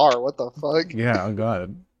 that's a bar. What the fuck? Yeah, oh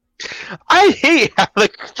god. I hate how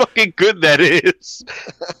like fucking good that is.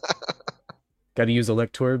 Gotta use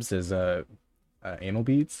Electorbs as anal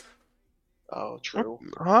beads. Oh, true.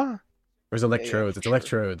 Huh? Or is electrodes? for It's sure.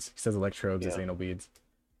 electrodes. He says electrodes as Yeah. anal beads.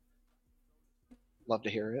 Love to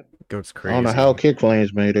hear it. Goes I crazy. don't know how Kick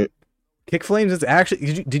Flames made it. Kick Flames is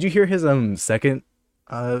actually. Did you hear his second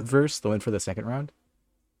verse? The one for the second round.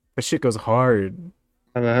 That shit goes hard.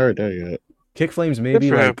 I haven't heard that yet. Kick Flames may be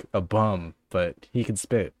for him. like a bum, but he can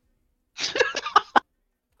spit.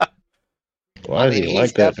 Why I is mean, he he's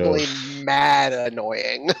like that though? definitely mad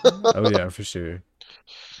annoying. Oh yeah, for sure.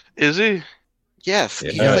 Is he? Yes,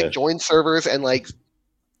 he Yeah. just like joins servers and like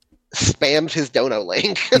spams his dono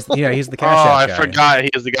link. He's the Oh, Cash App I guy. forgot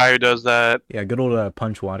he's the guy who does that. Yeah, good old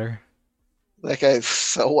Punch Water. That guy's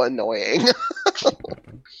so annoying.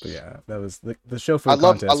 But yeah, that was the show for I the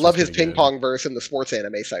love contest was his pretty ping good. pong verse in the sports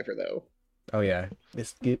anime cipher though. Oh yeah,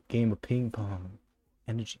 this game of ping pong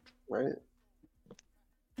energy. Right?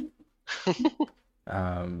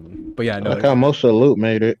 But yeah, I no, like how most of the loot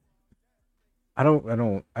made it.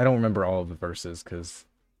 I don't remember all of the verses because,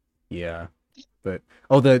 yeah, but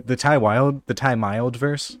the Ty Mild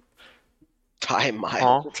verse. Time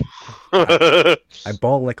mild. Oh. I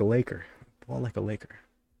ball like a Laker. Ball like a Laker.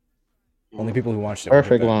 Only people who watched it.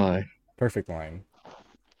 Perfect line. Perfect line.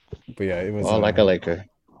 But yeah, it was All like a Laker.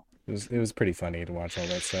 It was pretty funny to watch all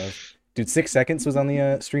that stuff. Dude, 6 Seconds was on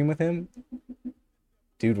the stream with him.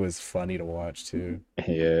 Dude was funny to watch too.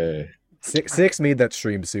 Yeah. Six made that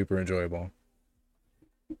stream super enjoyable.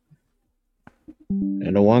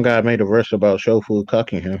 And the one guy made a verse about Shofu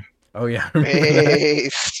cucking him. Oh yeah, I remember that.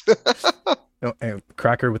 Ace. Oh, and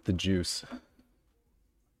Cracker with the juice.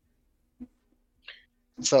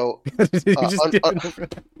 So, You just giving over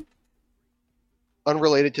that.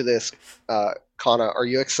 unrelated to this, Kana, are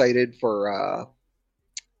you excited for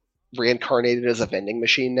reincarnated as a vending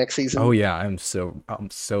machine next season? Oh yeah, I'm so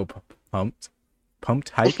pumped,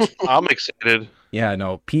 hyped. I'm excited. Yeah,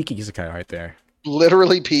 no, peak isekai right there.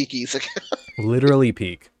 Literally peak isekai. Literally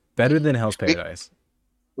peak. Better than Hell's Paradise.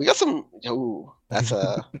 We got some. Ooh, that's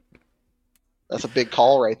a big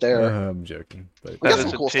call right there. I'm joking, but We got That is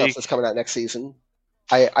some a cool stuff take. that's coming out next season.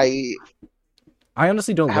 I I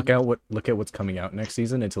honestly don't look at what's coming out next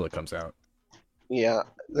season until it comes out. yeah,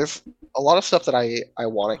 there's a lot of stuff that I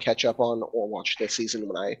want to catch up on or watch this season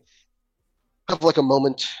when I have like a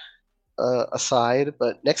moment aside.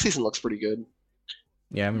 But next season looks pretty good.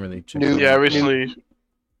 Yeah, I haven't really checked. New- it Yeah, out. recently.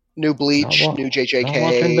 New Bleach, I'm wa- new I'm watching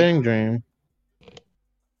JJK, Bang Dream.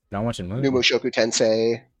 Not watching new movie. Mushoku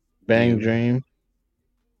Tensei. Bang Dude. Dream.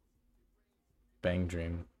 Bang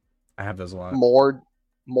Dream. I have those a lot.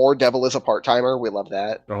 More Devil is a part timer. We love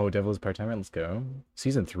that. Oh, Devil's Part Timer. Let's go.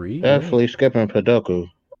 Season 3. Definitely skipping Padoku.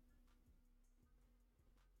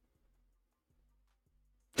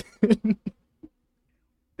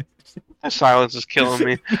 That silence is killing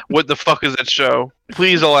me. What the fuck is that show?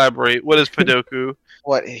 Please elaborate. What is Padoku?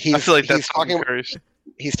 What I feel like that's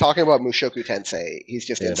he's talking about Mushoku Tensei. He's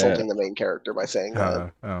just Yeah, insulting the main character by saying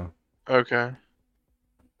that. Okay.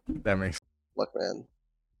 That makes. Look, man,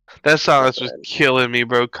 That silence was killing me,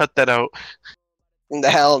 bro. Cut that out. the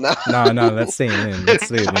hell no. No, that's staying in. That's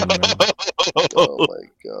staying in, man. Oh my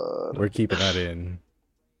god, We're keeping that in.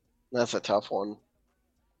 that's a tough one.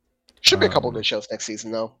 Should be a couple Um, good shows next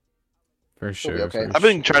season though. For sure. okay. for I've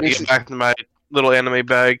been trying to Next get back into my little anime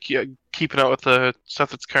bag, keeping up with the stuff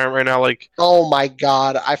that's current right now. Like, Oh my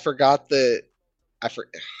god, I forgot the.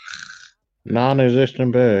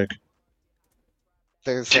 Non-existent bag.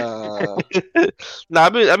 There's nah,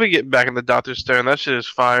 I've been getting back into Doctor Stone. That shit is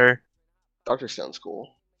fire. Doctor Stone's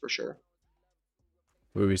cool for sure.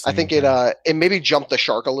 What were we I saying, think Ken? it maybe jumped the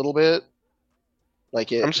shark a little bit.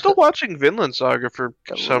 Like it. I'm still watching Vinland Saga for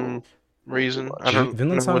Got a some little reason. much. I don't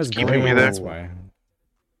Vinland know Saga what's is keeping great. me there. That's why.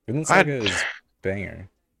 Vinland Saga is banger.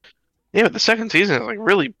 Yeah, but the second season is like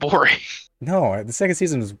really boring. No, the second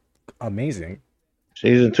season was amazing.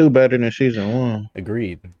 Season 2 better than season 1.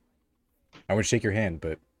 Agreed. I would shake your hand,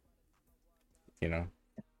 but you know.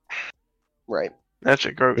 Right. That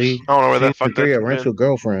shit gross. I See, don't know where that Season fuck 3 a that rental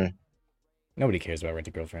girlfriend. Nobody cares about Rent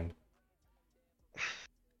a Girlfriend.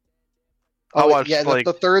 I watched yeah, like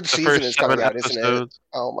the third the season first is 7 coming out, isn't it? episodes.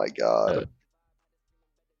 Oh my god.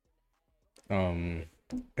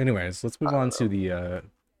 Anyways, let's move I on don't to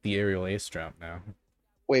the Aerial Ace drop now.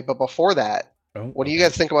 Wait, but before that, Oh, what do you okay.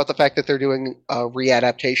 guys think about the fact that they're doing a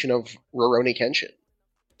readaptation of Rurouni Kenshin?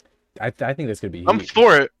 I think that's gonna be. I'm heat.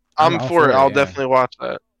 for it. I'm I'm all for it. I'll yeah. definitely watch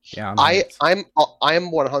that. Yeah, I'm hyped.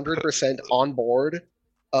 100% on board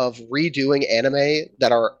of redoing anime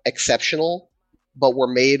that are exceptional, but were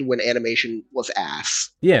made when animation was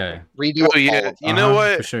ass. Yeah, Redo Oh yeah, all of you know for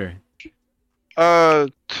what? sure. them. As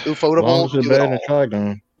long Ufotable, as it's do it better than all.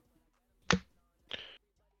 Trigon.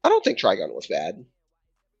 I don't think Trigon was bad.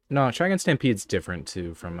 No, Trigun Stampede's different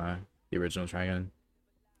too from the original Trigun.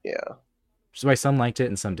 Yeah, Which is why some liked it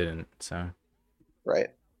and some didn't. So right.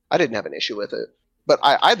 I didn't have an issue with it, but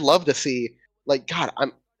I'd love to see, like, God,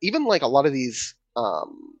 I'm even like a lot of these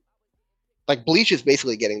like Bleach is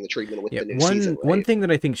basically getting the treatment with yeah, the new season. Right? one thing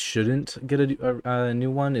that I think shouldn't get a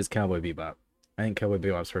new one is Cowboy Bebop. I think Cowboy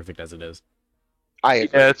Bebop's perfect as it is. I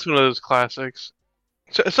agree. Yeah, it's one of those classics.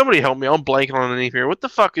 Somebody help me. I'm blanking on the name here. What the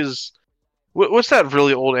fuck is? What's that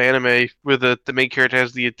really old anime where the main character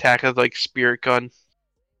has the attack of like spirit gun?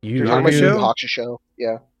 You You're talking about Yu Yu Hakusho? Hakusho.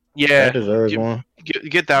 Yeah, Yeah, That deserves get- one.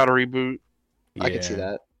 get that a reboot. I can see Yeah.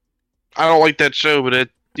 that. I don't like that show, but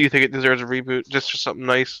do you think it deserves a reboot just for something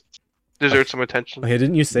nice? Deserves some attention. Oh, yeah,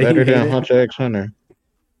 didn't you say Better you hate than it? Hunter x Hunter.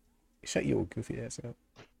 Shut your goofy ass up.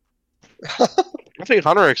 I think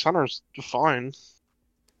Hunter x Hunter's fine.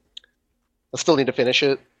 I still need to finish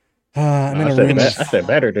it. I'm in I a said, room. I said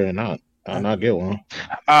better than not. I'll not get one.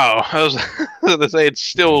 Oh, I was gonna say it's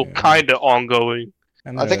still Yeah. kind of ongoing.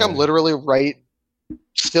 I think I'm literally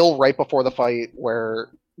still right before the fight where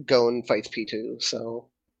Gon fights P2. So,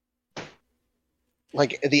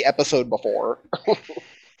 like the episode before.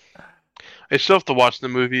 I still have to watch the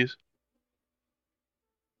movies.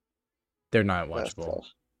 They're not That's watchable. tough.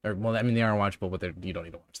 Or well, I mean they are watchable, but you don't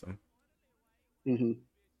need to watch them. Mm-hmm.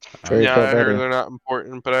 Very Yeah, I heard better. they're not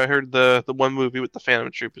important, but I heard the one movie with the Phantom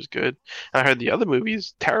Troop is good. I heard the other movie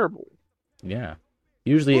is terrible. Yeah.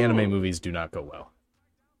 Usually Ooh. anime movies do not go well.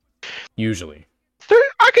 Usually.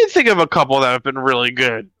 I can think of a couple that have been really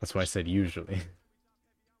good. That's why I said usually.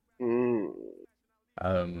 Mm,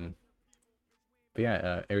 But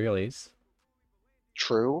yeah, Aerial Ace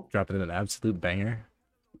true, dropping in an absolute banger.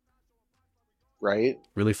 right?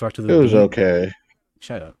 Really fucked with It the was beat. okay.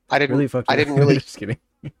 Shut up. I didn't. Really fucked I with didn't really. Just kidding.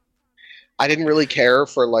 I didn't really care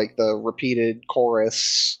for like the repeated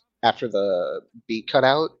chorus after the beat cut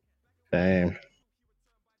out, Same.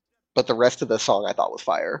 but the rest of the song I thought was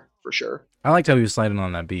fire for sure. I liked how he was sliding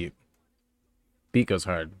on that beat. Beat goes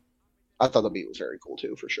hard. I thought the beat was very cool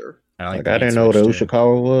too, for sure. I like Like the I beat didn't know what a switch, too.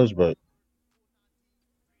 Ushikawa was, but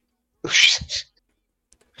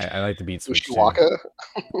I like the beat switch too. Ushiwaka.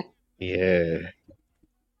 yeah.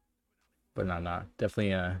 But no.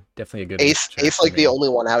 Definitely a good Ace, track Ace, for like me. the only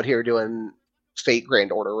one out here doing Fate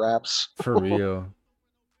Grand Order raps. For real.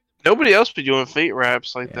 Nobody else be doing Fate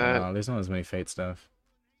raps like Yeah, that. no, there's not as many Fate stuff.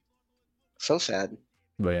 So sad.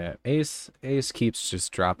 But yeah, Ace keeps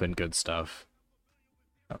just dropping good stuff.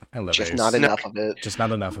 Oh, I love Just Ace. not enough of it. Just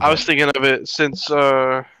not enough of I it. was thinking of it since we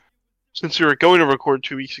were going to record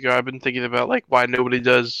 2 weeks ago. I've been thinking about like why nobody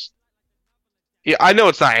does. Yeah, I know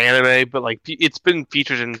it's not anime, but like it's been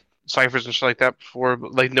featured in ciphers and shit like that before.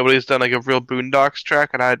 But like nobody's done like a real Boondocks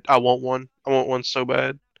track, and I want one. I want one so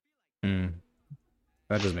bad. Mm.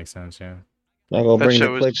 That does make sense, yeah. Not gonna That bring the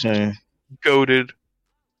show is click chain. goated.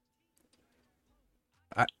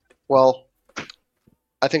 Well,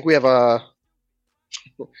 I think we have a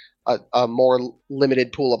more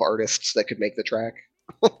limited pool of artists that could make the track.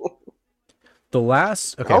 The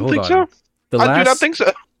last I don't hold think on. so. The I last do not think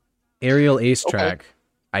so. Aerial Ace Okay. track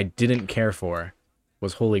I didn't care for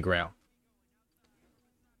was Holy Grail.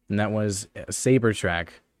 And that was a Saber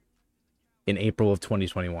track in April of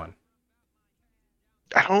 2021.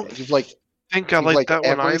 I don't You've like think I you've like liked that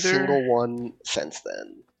one every either. single one since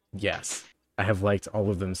then. Yes. I have liked all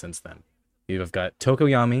of them since then. You've got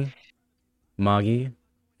Tokoyami, Magi,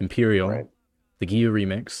 Imperial, Right. the Giyu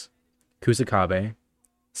remix, Kusakabe,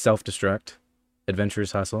 Self-Destruct,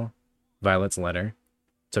 Adventurous Hustle, Violet's Letter,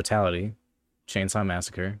 Totality, Chainsaw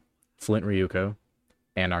Massacre, Flint Ryuko,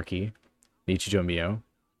 Anarchy, Nichijou Mio,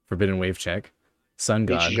 Forbidden Wave Check, Sun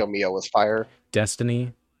God, Nichijou Mio was fire.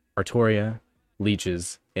 Destiny, Artoria,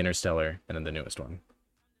 Leeches, Interstellar, and then the newest one.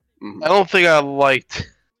 Mhm. I don't think I liked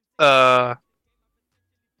the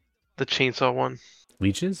chainsaw one.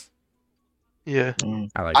 Leeches? Yeah.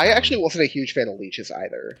 I like I that actually one. wasn't a huge fan of Leeches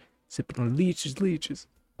either. Sipping on leeches.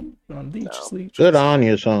 On leeches. Good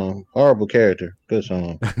Anya song. Horrible character. Good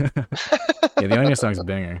song. Yeah, the Anya song's a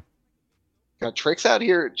banger. Got Tricks out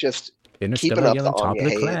here just Interstellar Keeping up yelling the top of Anya the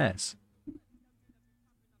hate. class.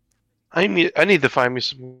 I need to find me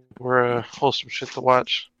some more wholesome shit to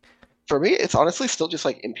watch. for me. It's honestly still just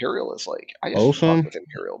like Imperial is like I just Wholesome? fuck with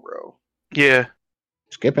Imperial, bro. Yeah.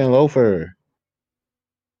 Skipping Loafer.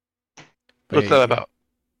 But What's yeah, that about?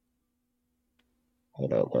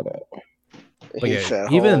 Hold up. But He yeah,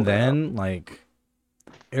 said, even "Hold then, like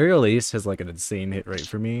Aerial Ace has like an insane hit rate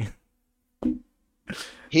for me. up."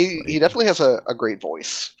 he definitely has a great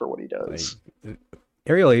voice for what he Like does.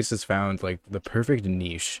 Aerial Ace has found like the perfect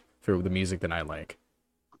niche for the music that I like.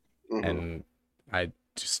 Mhm. And I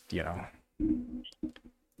just,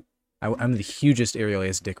 I'm the hugest Aerial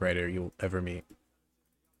Ace dick writer you'll ever meet.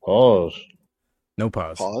 Pause. No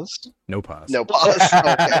pause. Pause. No pause. No pause.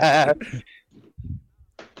 Okay.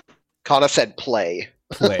 Kana said play.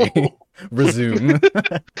 Play. Resume.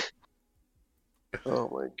 Oh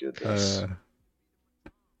my goodness.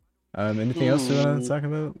 Anything else you want to talk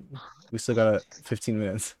about? We still got 15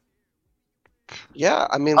 minutes. Yeah,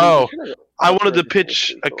 I mean. Oh, we kinda- I wanted to everything pitch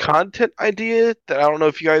was a pretty cool. content idea that I don't know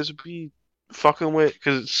if you guys would be fucking with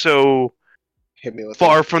because it's so Hit me with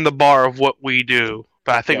far it. from the bar of what we do.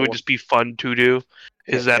 But I think Yeah, it would what- just be fun to do.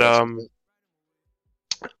 Is Yeah, that what's with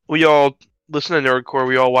it? we all listen to Nerdcore,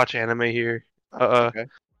 we all watch anime here. Okay.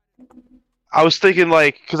 I was thinking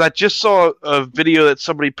because I just saw a video that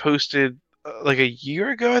somebody posted like a year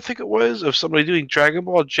ago, I think it was, of somebody doing Dragon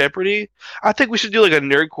Ball Jeopardy. I think we should do like a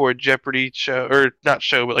Nerdcore Jeopardy show, or not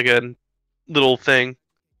show, but like a little thing.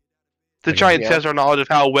 to Like try a, and test our knowledge of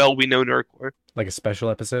how well we know nerdcore. like a special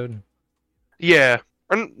episode. Yeah,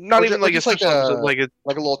 or not Or even ju- or like a just like special episode, a like a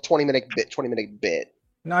like a little 20-minute bit. 20-minute bit.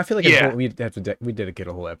 No, I feel like Yeah. we'd have to we dedicate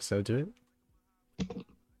a whole episode to it.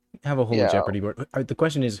 Have a whole Yeah. Jeopardy board. The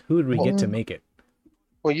question is, who would we get to Well- make it?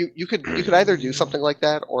 Well, you could either do something like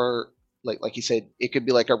that, or like you said, it could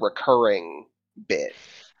be like a recurring bit,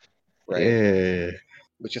 right? Yeah.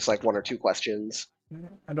 With just like one or two questions.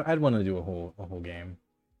 I'd want to do a whole game.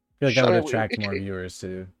 I feel like Sure, that would it- attract it more could- viewers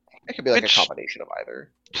too. It could be like Which- a combination of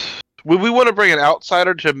either. Would we want to bring an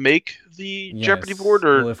outsider to make the Jeopardy Yes. board,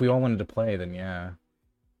 or Well, if we all wanted to play, then yeah.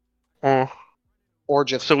 Or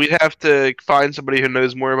just so we'd have to find somebody who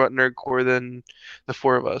knows more about nerdcore than the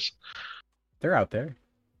four of us? They're out there.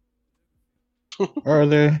 Are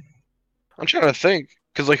they? I'm trying to think,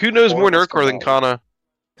 because like, who knows Four more of us nerdcore than combined.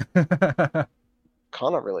 Kana?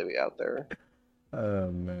 Kana really be out there. Oh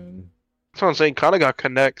man. That's what I'm saying. Kana got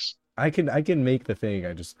connects. I can make the thing,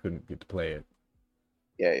 I just couldn't get to play it.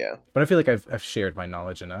 Yeah, But I feel like I've shared my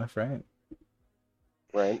knowledge enough, right?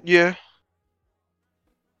 right. Yeah.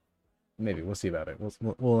 Maybe we'll see about it.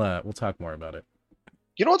 We'll talk more about it.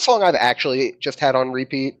 You know what song I've actually just had on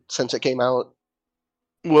repeat since it came out?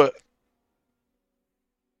 What?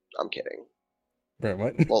 I'm kidding. Right,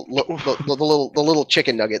 what? Well, the little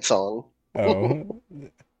chicken nugget song Oh,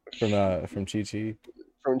 from Chi Chi.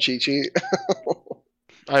 from Chi Chi.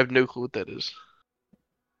 I have no clue what that is.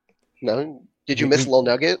 No, did you We- miss we- Lil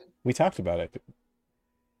Nugget? We talked about it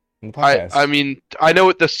in the podcast. I mean, I know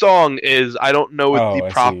what the song is. I don't know what Oh, the I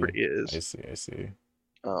see. property is. I see.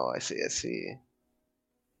 Oh, I see.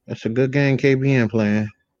 That's a good game KBN playing.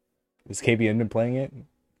 Has KBN been playing it?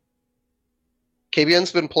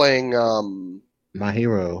 KBN's been playing. My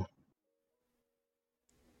hero.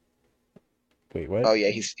 Wait, what? Oh yeah,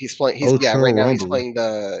 he's playing. Ultra Right now he's Rumble. playing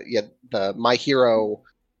the My Hero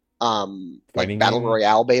like Fighting Battle game?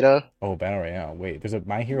 Royale beta. Oh, Battle Royale. Wait, there's a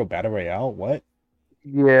My Hero Battle Royale? What?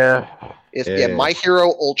 Yeah. It's Yeah. My Hero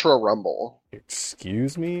Ultra Rumble.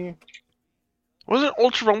 Excuse me? Wasn't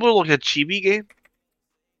Ultra Rumble like a chibi game?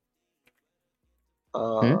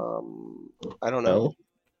 I don't know. No.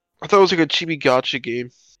 I thought it was like a chibi gotcha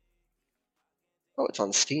game. Oh, it's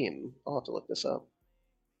on Steam. I'll have to look this up.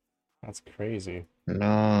 That's crazy.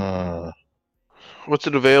 Nah. What's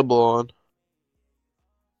it available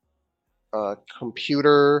on?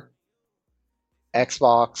 Computer,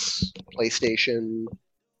 Xbox, PlayStation.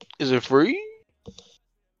 Is it free?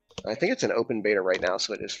 I think it's an open beta right now,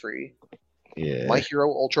 so it is free. Yeah. My Hero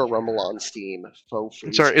Ultra Rumble on Steam. Faux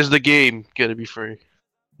free. Sorry, is the game gonna be free?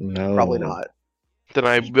 No. Probably not. Then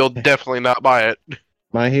I will definitely not buy it.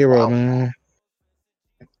 My hero, Wow. man.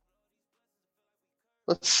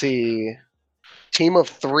 Let's see. Team of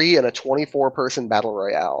 3 and a 24-person battle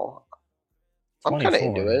royale. I'm kind of 24.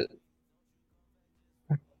 into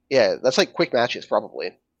it. Yeah, that's like quick matches, probably.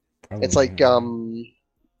 It's Probably. like,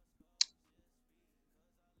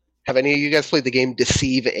 have any of you guys played the game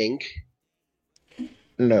Deceive Inc.?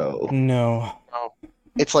 No. No.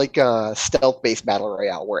 It's like a stealth-based battle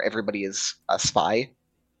royale where everybody is a spy,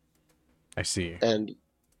 I see. and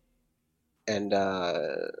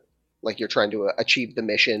like you're trying to achieve the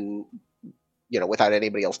mission, without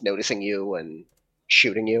anybody else noticing you and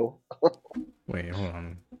shooting you. Wait, hold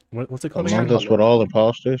on. What's it called Among again? Among Us with all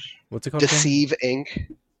imposters. What's it called again? Deceive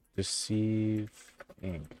Inc. Deceive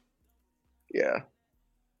Inc. Yeah,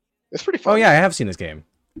 it's pretty fun. Oh yeah, I have seen this game.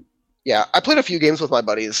 Yeah, I played a few games with my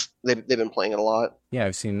buddies. They've been playing it a lot. Yeah,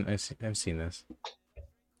 I've seen this.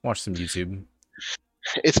 Watch some YouTube.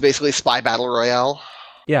 It's basically spy battle royale.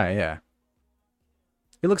 Yeah.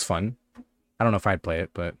 It looks fun. I don't know if I'd play it,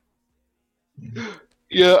 but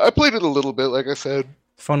Yeah, I played it a little bit, like I said,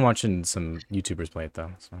 fun watching some YouTubers play it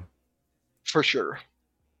though. So for sure.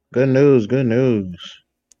 Good news. Good news.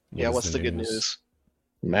 Yeah, what what's is the good news?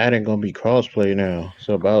 Madden gonna be crossplay now. It's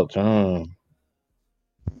about time.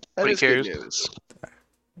 That Nobody is good cares. news.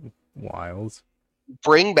 Wild.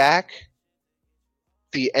 Bring back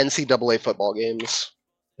the NCAA football games.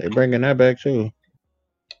 They bringing that back too.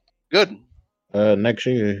 Good. Next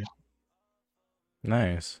year.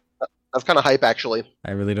 Nice. That's kind of hype, actually.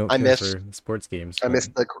 I really don't I care miss- for sports games. I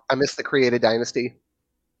but- miss the Created Dynasty.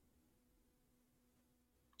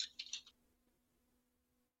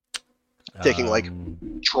 taking, like,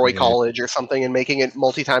 Troy Yeah. College or something and making it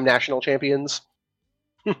multi-time national champions.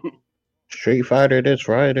 Street Fighter this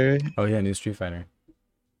Friday. Oh yeah, new Street Fighter.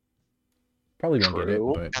 Probably won't get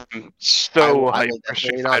True. it, but I'm so I hyped will for definitely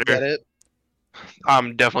Street not get Fighter. it.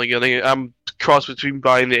 I'm definitely getting it. I'm cross between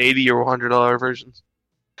buying the $80 or $100 versions.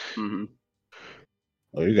 Mhm.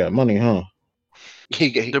 Oh, you got money, huh?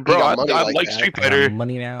 He Bro, got money I like like that. Street I got Fighter.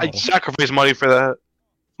 money now. I sacrifice money for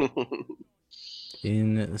that.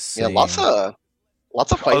 Insane. Yeah,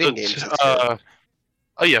 lots of fighting games. This year.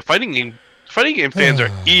 Oh yeah, fighting game fans are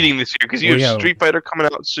eating this year because you Well, have yeah. Street Fighter coming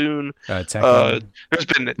out soon. Tekken. There's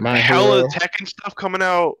been My hella Hero. Tekken stuff coming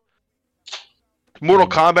out. Mortal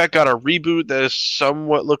Kombat got a reboot that is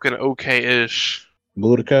somewhat looking okay-ish.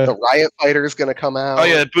 Boudica. The Riot Fighter's gonna come out. Oh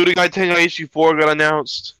yeah, Budokai Tenkaichi 4 got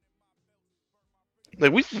announced.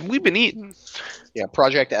 Like we've been eating. Yeah,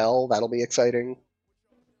 Project L, that'll be exciting.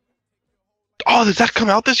 Oh, does that come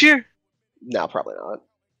out this year? No, probably not.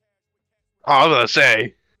 Oh, I was gonna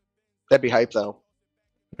say. That'd be hype though.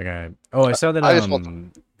 Okay. Oh, I saw that I just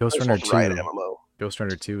want Ghost I just Runner want the Riot 2. MMO. Ghost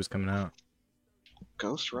Runner 2 is coming out.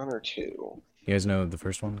 Ghost Runner 2. You guys know the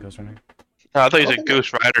first one, Ghost Runner? I thought you said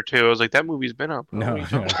Ghost Rider 2. I was like, that movie's been up. No,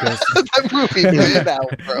 What are you no, talking Ghost, That movie been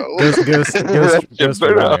out, bro. Ghost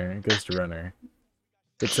Been up. Runner. Ghost Runner.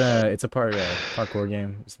 It's a parkour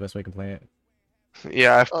game. It's the best way you can play it.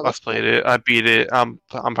 Yeah, Oh, I've that's played it. I beat it. I'm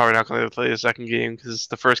probably not going to play the second game because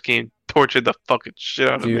the first game tortured the fucking shit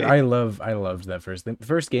out of Dude, me. I loved that the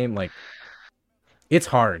first game. Like, it's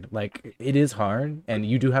hard. Like, it is hard, and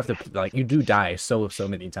you do have to you do die so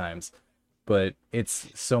many times, but it's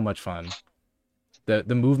so much fun.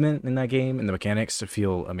 The movement in that game and the mechanics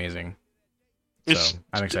feel amazing. So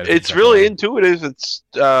I'm excited. for the It's second really one. intuitive. It's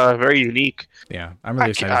very unique. Yeah, I'm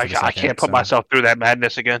really excited for the second. I can't put so- myself through that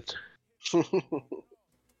madness again.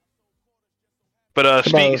 But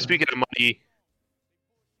speaking of money,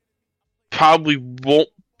 probably won't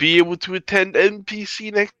be able to attend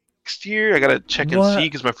NPC next year. I gotta check and What? see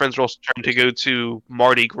because my friends are also trying to go to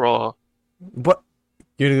Mardi Gras. What?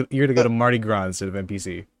 You're gonna go to Mardi Gras instead of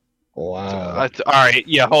NPC. Wow. All right,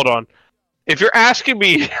 yeah, hold on. If you're asking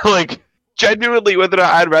me, like, genuinely whether or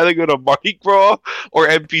not I'd rather go to Mardi Gras or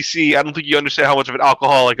NPC, I don't think you understand how much of an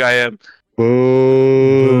alcoholic I am.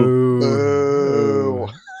 Boo. Boo.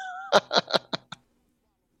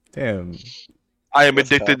 Damn, I am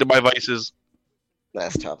That's addicted to my vices.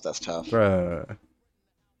 That's tough. That's tough. bruh.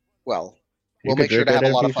 Well, You we'll could make sure to drink have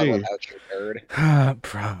at a lot of fun NPC. without you, nerd.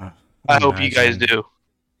 Bruh. I hope you guys Imagine. do.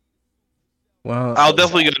 Well, I'll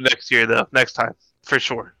definitely go next year, though. Next time, for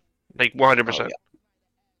sure. Like 100%. Oh,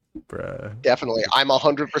 yeah. bruh. Definitely. I'm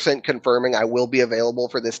 100% confirming I will be available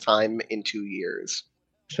for this time in 2 years.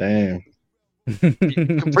 Same.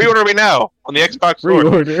 Pre-order me now on the Xbox store.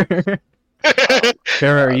 Reorder.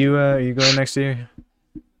 Farrah, are you going next year?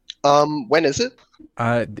 When is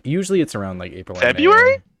it? Usually it's around like April. or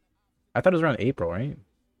February? May. I thought it was around April, right?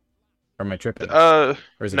 Or am I tripping? Uh,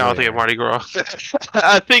 Or is it no, I think earlier? of Mardi Gras.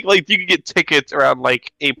 I think like you could get tickets around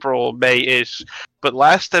like April, May-ish, but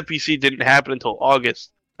last NPC didn't happen until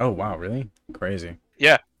August. Oh wow, really? Crazy.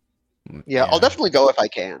 Yeah. Yeah, I'll definitely go if I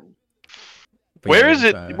can. But Where yeah, is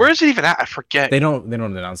it? Where is it even at? I forget. They don't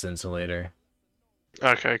announce it until later.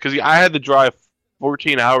 Okay, because I had to drive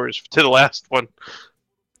 14 hours to the last one.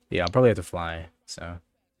 Yeah, I'll probably have to fly. So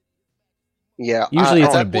Yeah. usually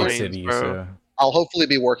it's in at a that big point, city. bro. So I'll hopefully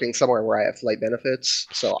be working somewhere where I have flight benefits,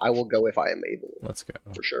 so I will go if I am able, let's go.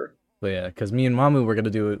 for sure. But yeah, because me and Mamu were gonna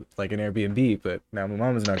do it like an Airbnb, but now my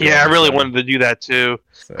mama's not. Yeah, I going, really so- wanted to do that too.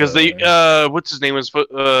 so, Because they, what's his name was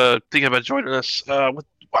thinking about joining us. I'm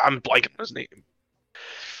blanking on his name.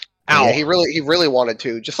 Ow. Yeah, he really wanted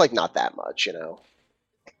to, just like not that much, you know.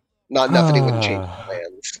 Not enough that he wouldn't change his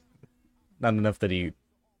plans. not enough that he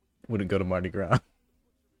wouldn't go to Mardi Gras.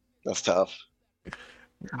 That's tough.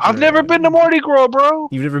 I've never been to Mardi Gras, bro.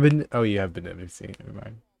 You've never been? Oh, you have been to NPC. Never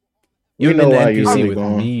mind. We You've know been to why you NPC really with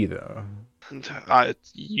going. me though.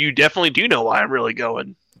 You definitely do know why I'm really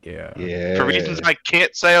going. Yeah. Yeah. For reasons I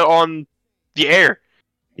can't say on the air.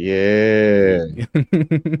 Yeah.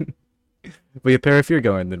 But yeah, Perry, if you're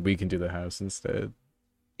going, then we can do the house instead.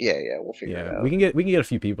 Yeah, we'll figure it Yeah, out. we can get a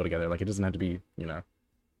few people together. Like it doesn't have to be, you know.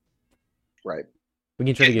 Right. We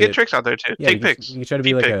can try to Get get tricks out there too. yeah, Take we can, pics. we can try to be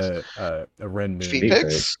Feet like pics. a red moon. Feet Feet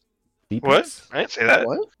pics? Feet What? pics? I didn't say that.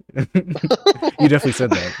 What? You definitely said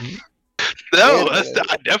that. No, Yeah,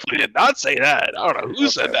 I definitely did not say that. I don't know who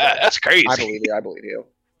said that. That's crazy. I believe you.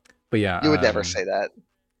 But yeah, You would never say that.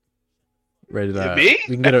 Right, Me?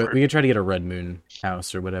 we can try to get a red moon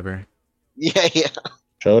house or whatever. Yeah.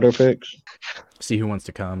 Shoulder pics. See who wants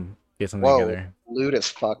to come. Get something Whoa. together. Lewd as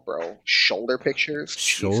fuck, bro. Shoulder pictures? Jesus.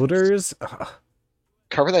 Shoulders, Ugh.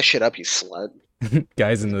 Cover that shit up, you slut.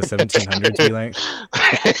 guys in the 1700s be like,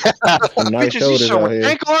 Some nice Bitches, you shoulders out showing here.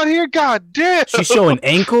 ankle out here? God damn. she's showing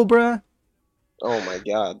ankle, bruh. Oh my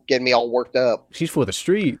god. Getting me all worked up. She's for the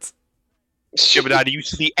streets. Yeah, but now do you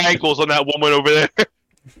see ankles on that woman over there?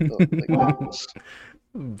 Oh my goodness.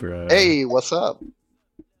 Bruh. Hey, what's up?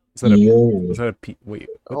 Yo, Wait.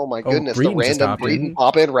 Oh my Oh, goodness, the Breeden just random hopped Breeden in.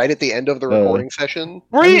 pop in right at the end of the recording session.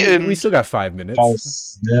 I mean, Breeden! we still got 5 minutes. oh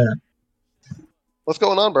snap! What's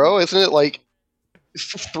going on, bro? Isn't it like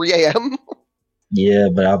 3 a.m.? Yeah,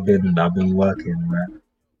 but I've been working, man.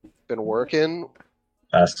 Been working.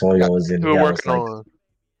 I saw you was in We're here. working on.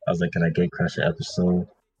 I was like, can I get crash an episode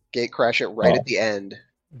Gate crash it right Oh. at the end.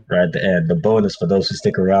 right at the end? The bonus for those who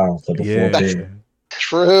stick around for the full Yeah. thing.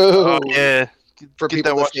 True. Yeah. For Get people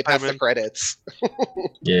that that watch stay past time the in. credits.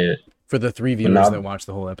 Yeah, For the 3 But viewers now- that watch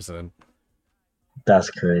the whole episode. that's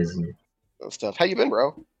crazy. And stuff. How you been,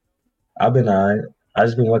 bro? I've been alright. I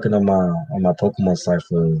just been working on my Pokemon site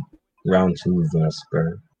for round 2 of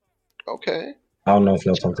bro. Okay. I don't know if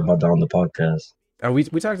y'all talked about that on the podcast. We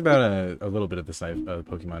talked about a little bit of the site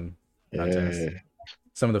Pokemon contest. Yeah.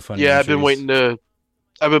 Some of the funny. Yeah, I've been entries. waiting to.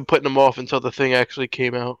 I've been putting them off until the thing actually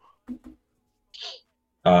came out.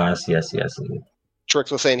 I see.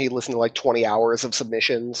 Trix was saying he listened to like 20 hours of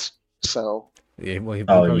submissions. So Yeah, well, he Oh,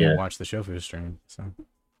 probably yeah. didn't watch the show for his stream. So,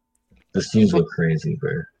 The views were crazy,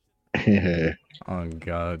 bro. oh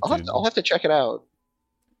god, I'll dude. have to check it out.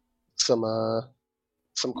 Some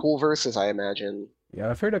cool verses, I imagine. Yeah,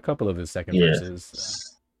 I've heard a couple of his second Yeah.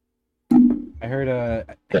 verses. I heard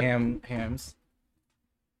Hams.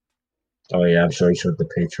 Oh yeah, I'm sure he showed the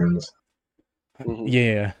patrons. Mhm.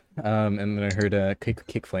 Yeah. And then I heard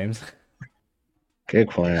Kick Flames.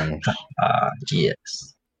 Kick Flames.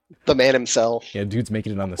 Yes. The man himself. Yeah, dude's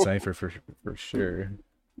making it on the cipher for sure.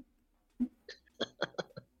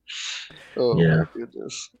 Oh Yeah. my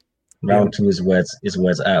goodness. Round 2 is where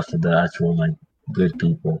it's at for the actual like good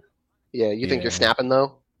people. Yeah, you think Yeah. you're snapping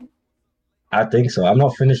though? I think so. I'm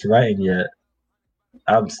not finished writing yet.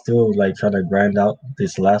 I'm still like trying to grind out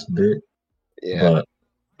this last bit, Yeah. but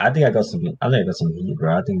I think I got some heat,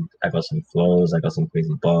 bro. I think I got some flows. I got some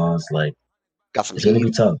crazy bars. Like Got some it's gonna heat.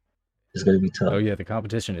 be tough. It's gonna be tough. Oh yeah, the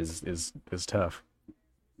competition is tough.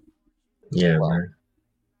 Yeah, Well, man.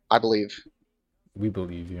 I believe. We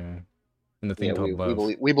believe, yeah. In the thing Yeah, called love.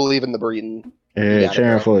 we believe in the breeding. Yeah, Yeah,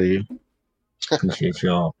 cheering bro. for you. Appreciate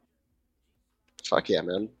y'all. Fuck yeah,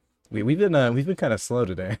 man. We've been kind of slow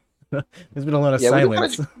today. There's been a lot of Yeah, we've been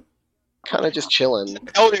silence. Kind of just chilling.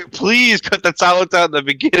 Elliot, please cut that silence out in the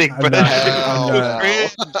beginning, I'm bro. not- That shit was I'm so not-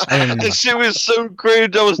 cringe. I'm- That shit was so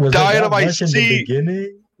cringe. I was Was dying it on my much in the seat.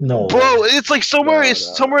 beginning? No, Bro, it's like somewhere, No, it's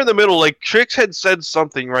no. somewhere in the middle. Like Trix had said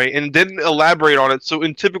something right and didn't elaborate on it. So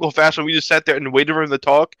in typical fashion, we just sat there and waited for him to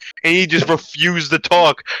talk, and he just refused to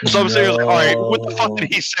talk. So I'm sitting here like, all right, what the fuck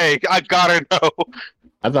did he say? I gotta know.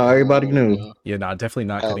 I thought everybody knew. Yeah, no, definitely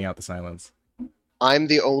not cutting out the silence. I'm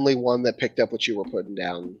the only one that picked up what you were putting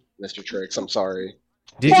down, Mr. Trix. I'm sorry.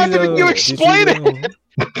 Why didn't you did explain it?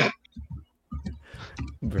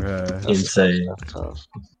 Bruh. insane. That's tough.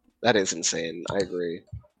 That is insane. I agree.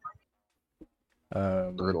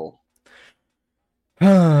 Brutal.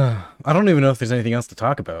 I don't even know if there's anything else to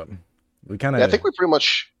talk about. We kind Yeah, I of think we pretty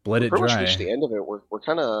much bled it pretty much dry. reached the end of it. We're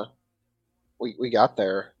kind of we got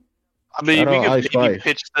there. I mean, Shout we out could Ice maybe Spice.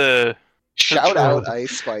 pitch the. Shout true. out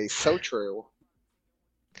Ice Spice. So true.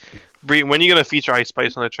 Bree, when are you gonna feature Ice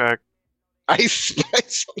Spice on the track? Ice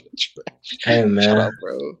Spice on the trash. Hey, man. Shut up,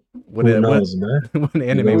 bro. What, Who what, knows, man? what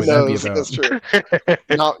anime Who would that be knows? about? That's true.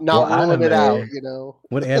 Not What ruling it anime? out, you know.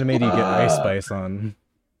 What anime do you get Ice Uh, Spice on?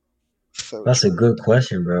 So That's a true. good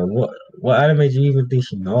question, bro. What anime do you even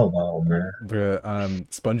think you know about, man? Bruh,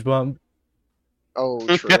 SpongeBob? Oh,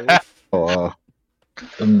 true. Oh,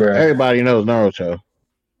 Bruh. everybody knows Naruto.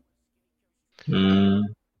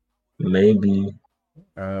 Maybe.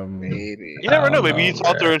 Maybe. You never I know. don't Maybe you know,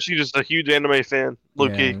 talked to her man. and she's just a huge anime fan. Low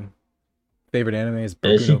key. Yeah. Favorite anime is Yeah,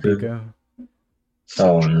 Boku she no could. Pico.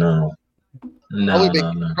 Oh no. No.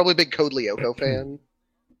 Probably big Code Lyoko fan.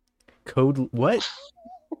 Code what?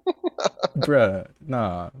 Bruh,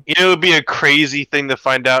 nah. You know, it would be a crazy thing to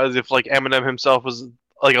find out is if like Eminem himself was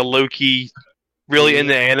like a low key, really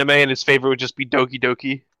into anime, and his favorite would just be Doki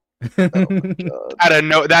Doki. God. I don't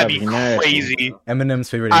know. That'd be That'd be nasty. crazy. Eminem's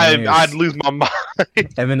favorite anime I'd lose my mind.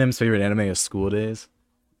 Eminem's favorite anime is School Days.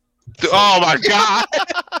 Oh my god.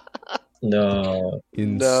 No.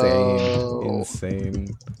 Insane. No.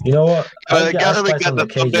 Insane. You know what? I I get gotta Ice make Spice that on the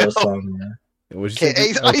the Keijo thumbnail. song, man. What'd you say?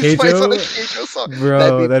 Ice Oh, Spice on a Keijo? Keijo song.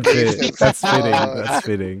 Bro, that That'd be fit. decent. That's fitting. Fuck. That's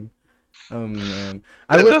fitting. Oh man.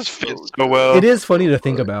 That would- does fit so well. It is funny to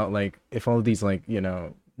think about, like, if all of these, like, you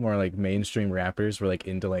know, more like mainstream rappers were like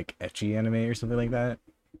into like ecchi anime or something like that.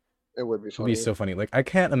 It would be It'd funny. be so funny. Like, I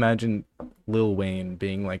can't imagine Lil Wayne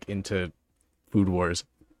being like into Food Wars.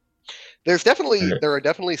 There are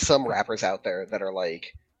definitely some rappers out there that are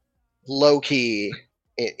like low key.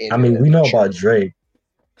 I mean, we know about Drake.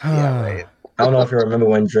 Yeah, right. I don't know if you remember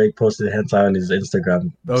when Drake posted hentai on his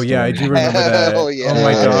Instagram. Oh yeah, I do story. remember that. Hell yeah. Oh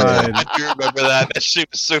my Yeah. god. I do remember that. That shit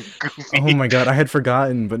was so goofy. Oh my god, I had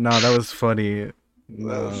forgotten, but no, that was funny.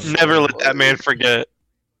 No. Never let that man forget.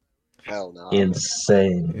 Hell no.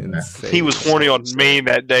 Insane. Insane. He was horny on Maine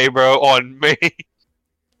that day, bro. On Maine.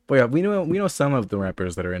 But yeah, we know some of the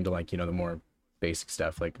rappers that are into like, the more basic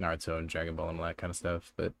stuff like Naruto and Dragon Ball and all that kind of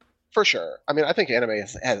stuff. But For sure. I mean, I think anime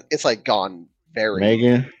has it's like gone very,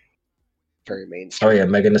 Megan. very mainstream. Oh yeah,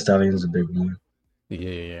 Megan Thee Stallion is a big one.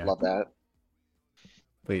 yeah. Love that.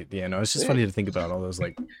 But yeah, no, it's just funny to think about all those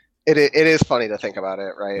like It is funny to think about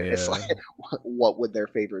it, right? It's Yeah. like, what would their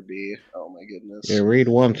favorite be? Oh my goodness. Yeah, read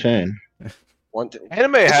 110.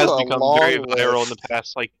 Anime This has is a become long very viral in the list.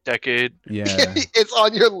 past like decade. yeah. It's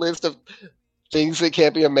on your list of things that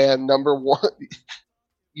can't be a man. Number one,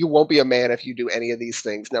 you won't be a man if you do any of these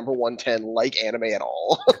things. Number 110, like anime at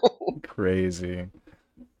all. Crazy.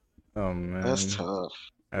 Oh man. That's tough.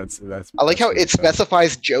 That's I like that's how really it tough.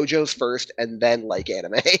 specifies JoJo's first and then like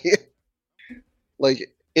anime. Like,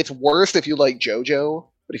 it's worse if you like JoJo,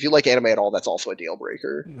 but if you like anime at all, that's also a deal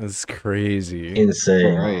breaker. That's crazy.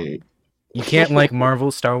 Insane. Right. You can't like Marvel,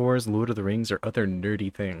 Star Wars, Lord of the Rings, or other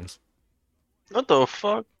nerdy things. What the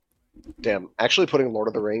fuck? Damn, actually putting Lord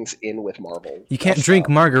of the Rings in with Marvel. You can't that's drink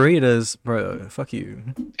tough. margaritas, bro. Fuck you.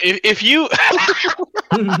 If you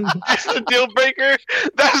that's the deal breaker.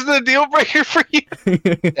 That's the deal breaker for you.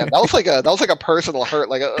 Yeah, that was like a personal hurt.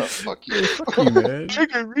 Like, fuck you. Fuck you, man.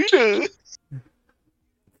 Margarita.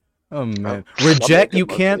 Oh man. Love Reject. that You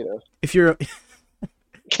good can't. margarita. If you're,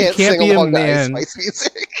 Can't can't sing be a along to Ice man. Spice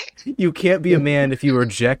music. you can't be a man if you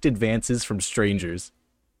reject advances from strangers.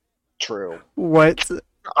 True. What?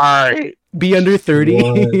 Alright. Be under 30.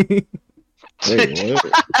 What? Wait,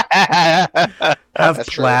 what? Have That's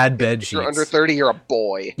true. plaid bed If you're under sheets. 30, you're a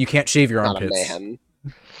boy, You can't shave your not a armpits. man.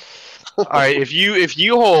 Alright, if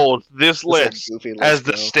you hold this This is a list goofy list, as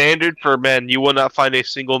the though. standard for men, you will not find a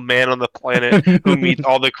single man on the planet who meets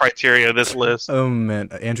all the criteria of this list. Oh man,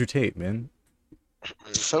 Andrew Tate, man.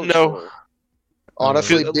 So No. true.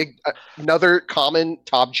 Honestly, Uh, big another common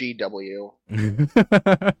top GW.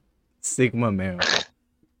 Sigma male.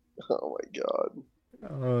 Oh my god.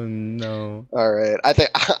 Oh no. All right, I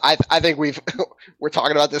think we're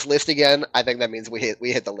talking about this list again. I think that means we hit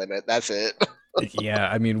the limit. That's it. Yeah,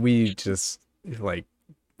 I mean we just like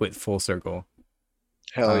went full circle.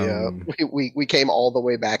 Hell yeah, we came all the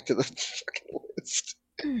way back to the fucking list.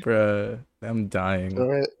 Bruh, I'm dying. All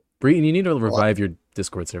right. Breton, you need to revive your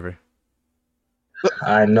Discord server.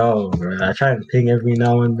 I know, bro. I try and ping every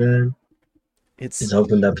now and then. It's Just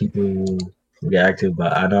hoping that people will get active,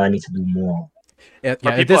 but I know I need to do more. yeah,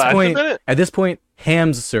 Are at people this active point in it? at this point,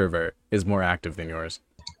 Ham's server is more active than yours.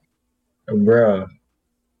 Bro,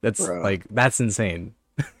 That's Bruh. like that's insane.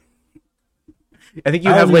 I think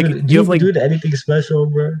you I have don't like even- you have like do anything special,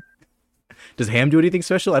 bro? does Ham do anything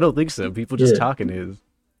special? I don't think so. People just Yeah. talking his.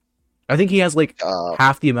 I think he has like Uh,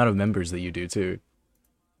 half the amount of members that you do too.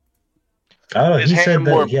 I don't know. Is He said Ham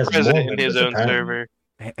more that he has more present in his members, own apparently. server?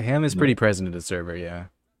 Ham is pretty present in the server, yeah.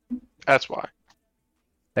 That's why.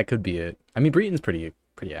 That could be it. I mean, Breton's pretty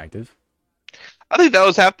active. I think that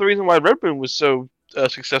was half the reason why Red Moon was so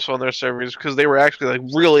successful on their servers, because they were actually like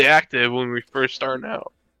really active when we first started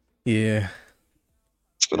out. Yeah.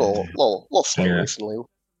 it's been a little slow Yeah. recently.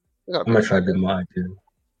 We gotta I'm gonna bring try it to back. do more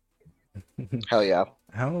active. Hell yeah.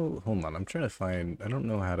 How? Hold on, I'm trying to find. I don't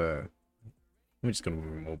know how to. I'm just gonna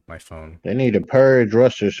remove my phone. They need to purge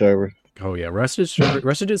Ruster server. Oh yeah,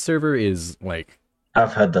 Rustage's server is like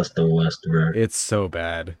I've had that's the worst, bro. it's so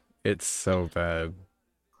bad. It's so bad.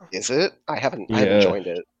 Is it? I haven't Yeah. joined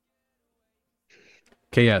it.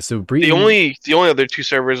 Okay, yeah. So Breton. The only other two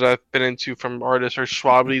servers I've been into from artists are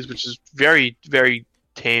Schwabby's, which is very, very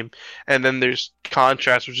tame, and then there's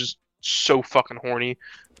Contrast, which is so fucking horny.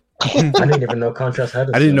 I didn't even know Contrast had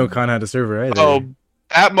a I didn't know server. Con had a server either. Oh,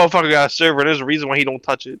 that motherfucker got a server. There's a reason why he don't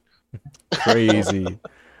touch it. Crazy.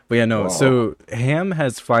 But yeah, no. Wow. So Ham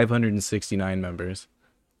has 569 members,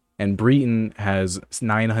 and Breton has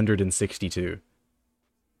 962.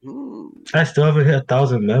 Hmm. I still haven't hit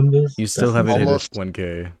 1,000 members. You still That's haven't hit almost-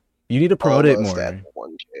 1K. You need to promote it Almost more. at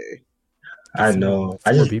 1K. I know. I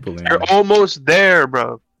Four just, people in. You're almost there,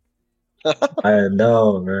 bro. I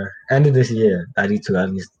know, bro. End of this year, I need to at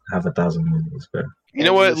least have 1,000 members, bro. You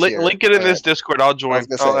know what? This year. Link it in this Discord. I'll I join. was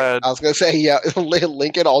gonna I'll say, add. I was gonna say, yeah,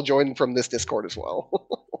 link it. I'll join from this Discord as well.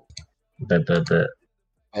 That.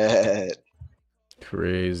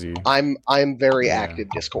 Crazy. I'm very Yeah. active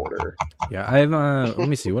Discorder. Yeah, I've let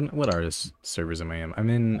me see what artist servers am I in?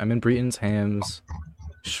 I'm in Breton's, Ham's,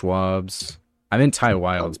 Schwab's. I'm in Ty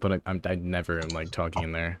Wild's, but I never am like talking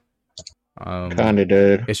in there. Kinda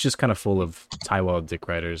did. It's just kind of full of Taiwan dick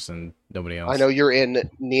riders and nobody else. I know you're in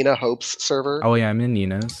Nina Hope's server. Oh yeah, I'm in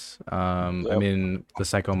Nina's. I'm Yep. in the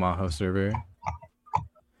Psycho Maho server.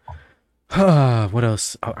 What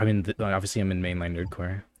else? Oh, I mean, obviously I'm in mainline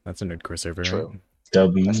nerdcore. That's a nerdcore server, True. right?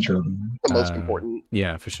 W. True. The most important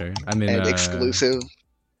Yeah, for sure. I'm in and exclusive.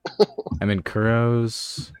 I'm in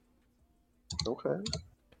Kuro's, Okay.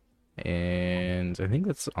 and I think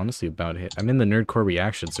that's honestly about it. I'm in the nerdcore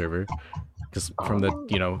reaction server because from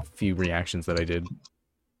the few reactions that I did.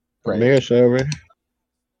 Right. Mirror server.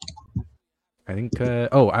 I think.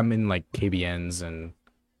 I'm in like KBNs and.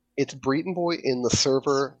 It's Breton Boy in the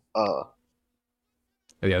server. Oh,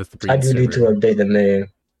 yeah, that's the I Breeden do need to server. update the name.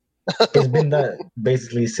 It's been that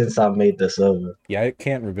basically since I made the server. Yeah, I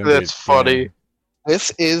can't remember. That's funny. Yeah.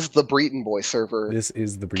 This is the Breton Boy server. This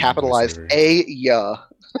is the Breeden Boy Capitalized server. A-ya.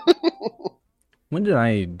 When did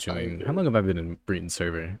I join? How long have I been in Breton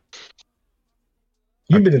server?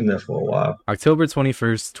 You've been in there for a while. October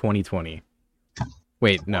 21st, 2020.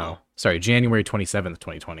 Wait, no. Sorry, January 27th,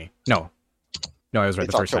 2020. No, I was right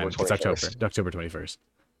It's the first October time. It's 21st. October 21st.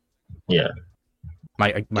 Yeah.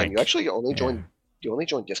 My You actually only joined. yeah. You only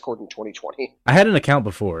joined Discord in 2020. I had an account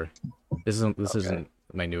before. This isn't Okay.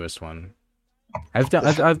 my newest one. I've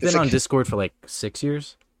been on Discord for like 6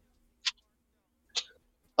 years.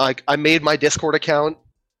 I made my Discord account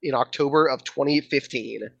in October of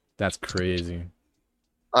 2015. That's crazy.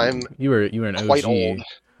 You were an quite OG old.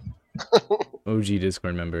 OG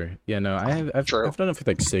Discord member. Yeah, no, I've True. done it for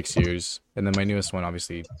like 6 years, and then my newest one,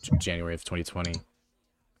 obviously, January of 2020.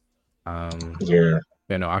 Yeah.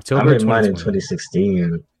 Yeah, no, I October made mine in 2020.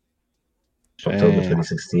 2016. October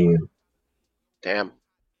 2016. Damn.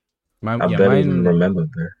 I barely even remember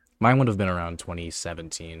that. Mine would have been around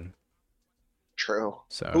 2017. True.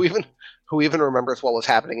 So Who even remembers what was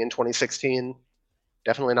happening in 2016?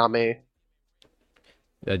 Definitely not me.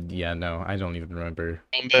 yeah, no, I don't even remember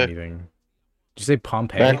Pompeii. anything. Did you say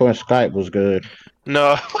Pompeii? Back when Skype was good.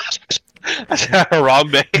 No, that's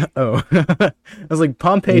Harambe. Oh, I was like,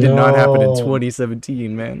 Pompeii did not happen in No.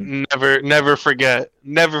 2017, man. Never forget.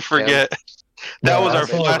 Never forget. That No, was I our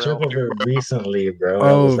saw a flash. clip of it recently, bro. I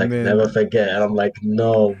Oh, was like, man. never forget. And I'm like,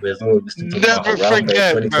 no, there's no Never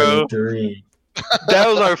forget, bro. 2023. That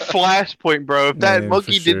was our flashpoint, bro. If that Man,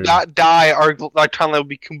 monkey for sure. did not die, our timeline would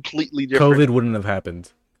be completely different. COVID wouldn't have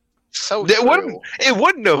happened. So It true. wouldn't. It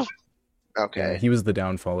wouldn't have. Okay. Yeah, he was the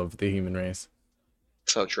downfall of the human race.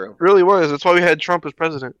 So true. It really was. That's why we had Trump as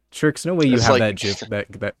president. Tricks, no way you It's have like- that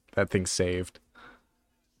GIF that thing saved.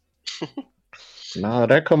 Nah,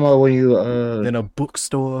 that come out when you In a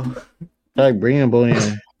bookstore. like bringing boy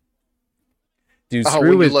in. Dude, Oh,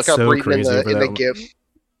 Screw when you is look up so Breton crazy over in the that. GIF.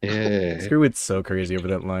 Yeah. Screw it's so crazy over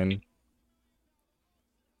that line.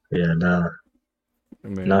 Yeah, nah.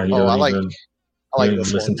 Man. Nah, you Oh, don't I like even, I like you don't this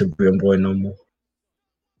even listen one. to Green Boy no more.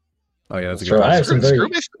 Oh yeah, that's a So good I one. have some very Screw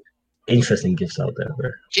basically, interesting gifts out there, bro.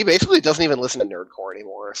 he basically doesn't even listen to Nerdcore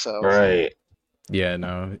anymore. So Right. Yeah,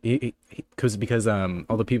 no, because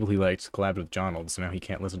all the people he liked collabed with Jonald, so now he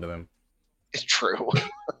can't listen to them. it's true.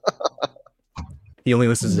 He only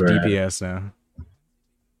listens to Bruh. DPS now.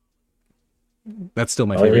 That's still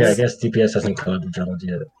my Oh favorite. yeah, I guess DPS hasn't called the challenge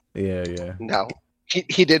yet. Yeah. No,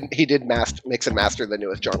 he did mix and master the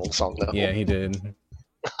newest Journal song though. Yeah, he did.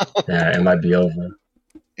 Yeah, it might be over.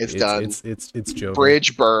 It's done. It's Joe.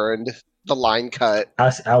 Bridge burned. The line cut.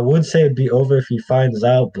 I would say it'd be over if he finds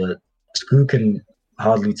out, but Screw can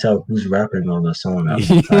hardly tell who's rapping on the song.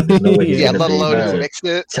 There's no way he's Yeah, gonna let be alone able who to mixed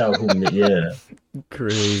it. tell who. Yeah,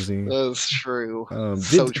 Crazy. That's true.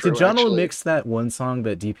 Did true, Jonald actually. mix that one song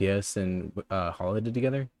that DPS and Holla did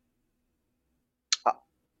together?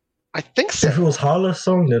 I think if it so. was Holla's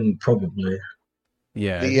song, then probably.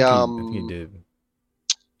 Yeah, The, I think he did.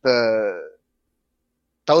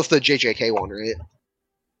 That was the JJK one, right?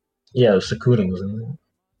 Yeah, it was Sakuna, wasn't it?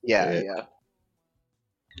 Yeah.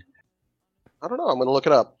 I don't know. I'm gonna look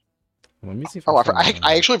it up. Let me see if Oh, I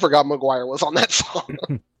I actually forgot McGuire was on that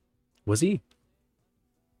song. was he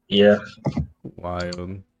Yeah, wild.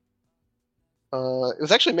 It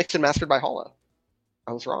was actually mixed and mastered by Holla.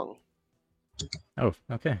 I was wrong. Oh,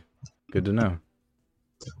 okay. Good to know.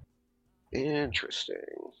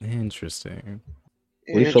 Interesting.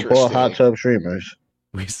 We support hot tub streamers.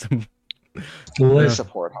 We some. We Yeah.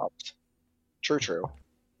 support hops. True.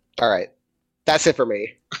 All right. That's it for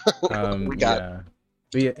me. We got-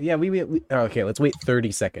 Yeah. We okay. Let's wait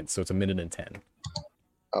 30 seconds. So it's 1 minute and 10.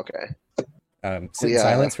 Okay. Sit in We,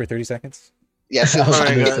 silence for 30 seconds. Yes. I was Oh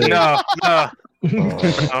my gonna God. say-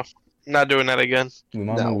 No, not doing that again. My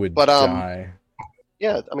mama No, would but, die.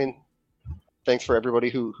 Yeah, I mean, Thanks for everybody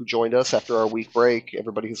who joined us after our week break.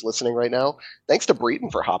 Everybody who's listening right now. Thanks to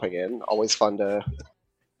Breton for hopping in. Always fun to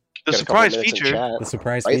The get a couple surprise minutes in feature. chat. The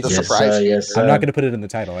surprise Right, the feature. surprise feature. Yes, I'm not gonna put it in the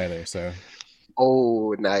title either, so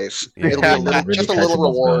Oh, nice. Yeah. It'll be a Really little, just a catch little them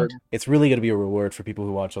off guard. reward. it's really gonna be a reward for people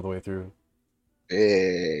who watch all the way through.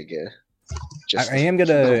 Big. Just I am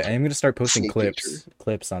gonna start posting sneak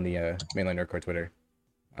clips on the mainline Nerdcore Twitter.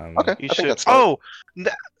 Okay, You I think should. that's smart.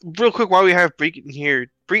 Real quick, while we have Breton here,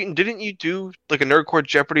 Breton, didn't you do like a Nerdcore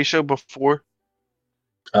Jeopardy show before?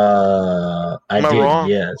 I Am I did, wrong? Oh,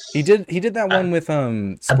 yes. he did that one with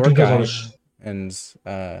I Sport think it Guy was and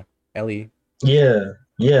Ellie. I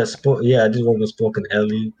did one with Spoke and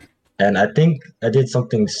Ellie. And I think I did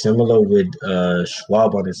something similar with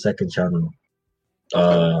Schwab on his second channel.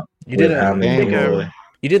 You With did Ham and I think Bingo,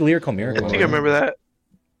 you did Lyrical I Miracle. think I remember that.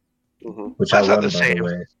 Mhm. which That's I not won, the by the same.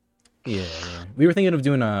 way. Yeah. We were thinking of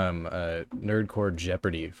doing Nerdcore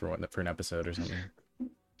Jeopardy for an episode or something.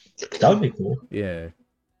 That would be cool. Yeah.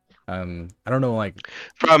 I don't know, like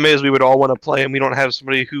Problem is, we would all want to play, and we don't have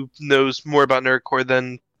somebody who knows more about Nerdcore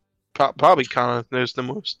than probably Kana knows the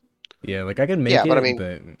most. yeah, like I can make Yeah, it, but I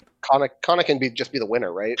mean- Kana can just be the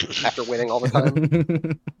winner, right? After winning all the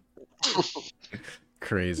time.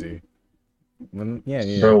 Crazy.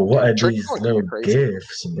 Yeah. Bro, what are Trick's these going little crazy.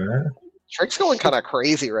 gifts, bro? Trick's going kind of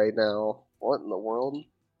crazy right now. What in the world?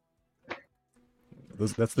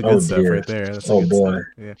 That's the Oh, good stuff dear. right there. That's the Oh, good boy. stuff.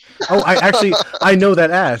 Yeah. Oh, I know that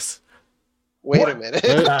ass. Wait a What? minute.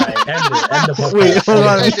 Alright, end the podcast. Wait, hold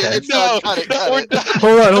on. Cut it.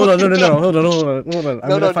 Hold on. Hold on. I'm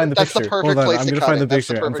No, gonna find the that's the picture. perfect Hold on. place I'm to gonna cut find the it. That's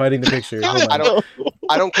the picture. I'm perfect- finding the picture. Hold on.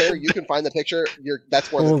 I don't care. You can find the picture.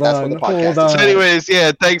 That's where Hold the on, podcast hold is. on. So anyways,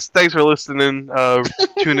 yeah, thanks for listening.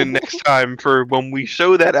 Tune in next time for when we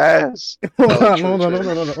show that ass. Hold Oh, on. true, Hold on.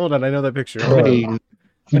 true. Hold on. I know that picture. Bro, Hold on. Hey,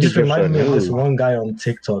 You just Pretty remind me of this good. one guy on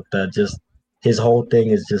TikTok that just his whole thing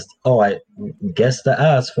is just, I guess the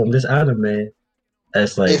ass from this anime.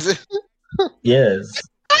 It's like, Is it? yes.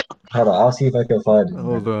 Hold on, I'll see if I can find it.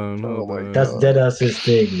 Hold on. Oh Hold my on. That's dead ass his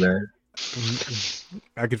thing, man.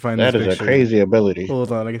 I could find That this is picture. a crazy ability.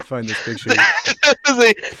 Hold on. I can find this picture.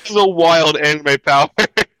 This is a wild anime power.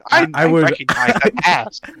 I would- recognize that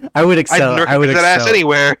ass. I would I'd excel. I would recognize that ass excel.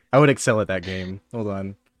 anywhere. I would excel at that game. Hold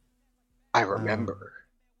on. I remember.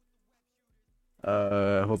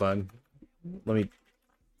 Hold on. Let me.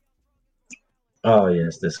 Oh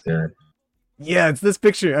yes, this guy. Yeah, it's this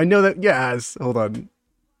picture. I know that. Yes. Hold on.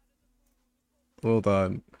 Hold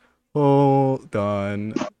on.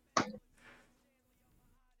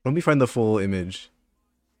 Let me find the full image.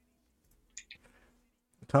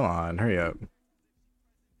 Come on, hurry up.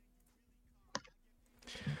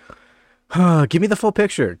 Give me the full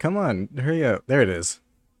picture. Come on, hurry up. There it is.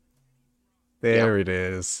 There it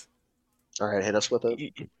is. All right, hit us with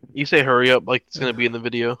it. You say hurry up like it's gonna be in the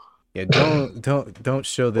video. Yeah, don't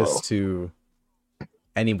show this Whoa. to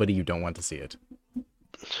anybody you don't want to see it.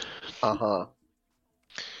 Uh-huh.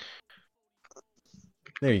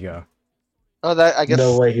 There you go. Oh, that I guess.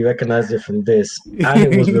 No way, he recognized it from this.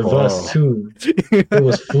 And it was reversed Wow. too. It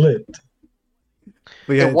was flipped.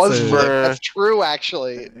 But yeah, It was it's, flipped. That's true,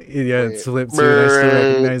 actually. yeah, it's flipped too, and I still Brr.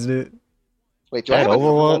 recognized it. Wait, do I That have a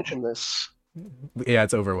Overwatch? mention this? Yeah,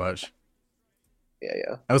 it's Overwatch.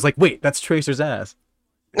 Yeah. I was like, wait, that's Tracer's ass.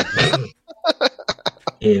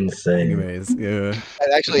 Insane. Anyways, yeah.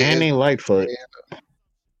 It actually Danny is Lightfoot.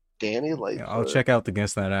 Danny Lightfoot. I'll check out the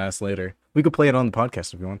Guess That Ass later. We could play it on the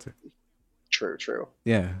podcast if you want to. True.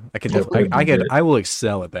 Yeah, I could. Yeah, I will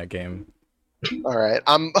excel at that game. All right,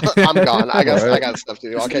 I'm gone. I got stuff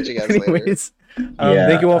to do. I'll catch you guys later. Anyways, Yeah,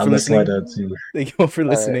 thank you all I'm for gonna listening. slide out too. Thank you all for All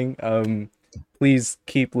right. listening. Please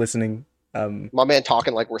keep listening. My man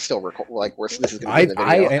talking like we're still like we're this is gonna be I in the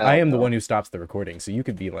video. I am the one who stops the recording, so you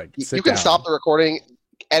could be like, sit You can down. stop the recording.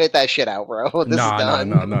 Edit that shit out, bro. This is done.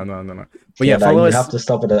 No. But yeah, nah, follow you us. have to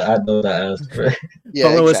stop at I know that ass, bro. Yeah,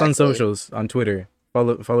 Follow us on exactly. socials, on Twitter.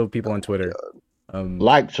 Follow people on Twitter.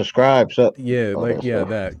 Like, subscribe, sub. Yeah, all like that yeah, stuff.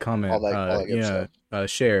 that comment. All that good Yeah, stuff.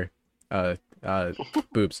 share. Boobs.